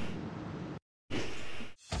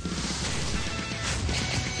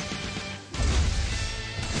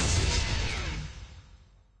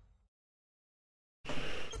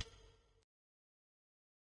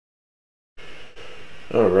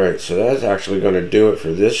 Alright, so that's actually going to do it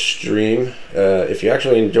for this stream. If you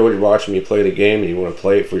actually enjoyed watching me play the game and you want to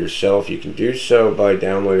play it for yourself, you can do so by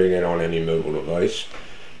downloading it on any mobile device.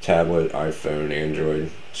 Tablet, iPhone,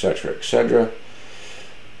 Android, etc, etc.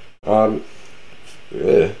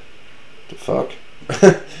 The fuck?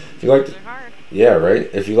 If you like the, yeah, right?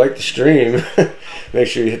 If you like the stream, make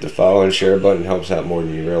sure you hit the follow and share button. It helps out more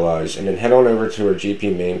than you realize. And then head on over to our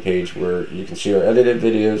GP main page where you can see our edited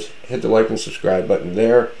videos. Hit the like and subscribe button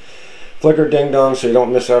there. Flick our ding dong so you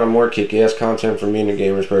don't miss out on more kick-ass content from me and the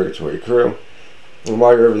Gamers Purgatory crew. And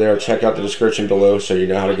while you're over there, check out the description below so you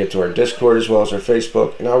know how to get to our Discord as well as our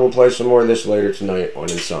Facebook. And I will play some more of this later tonight on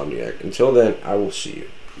Insomniac. Until then, I will see you.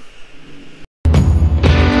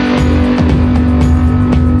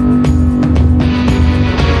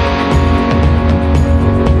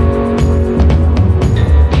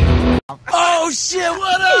 Oh shit,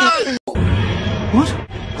 what up? What?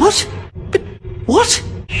 What? What?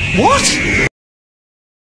 What?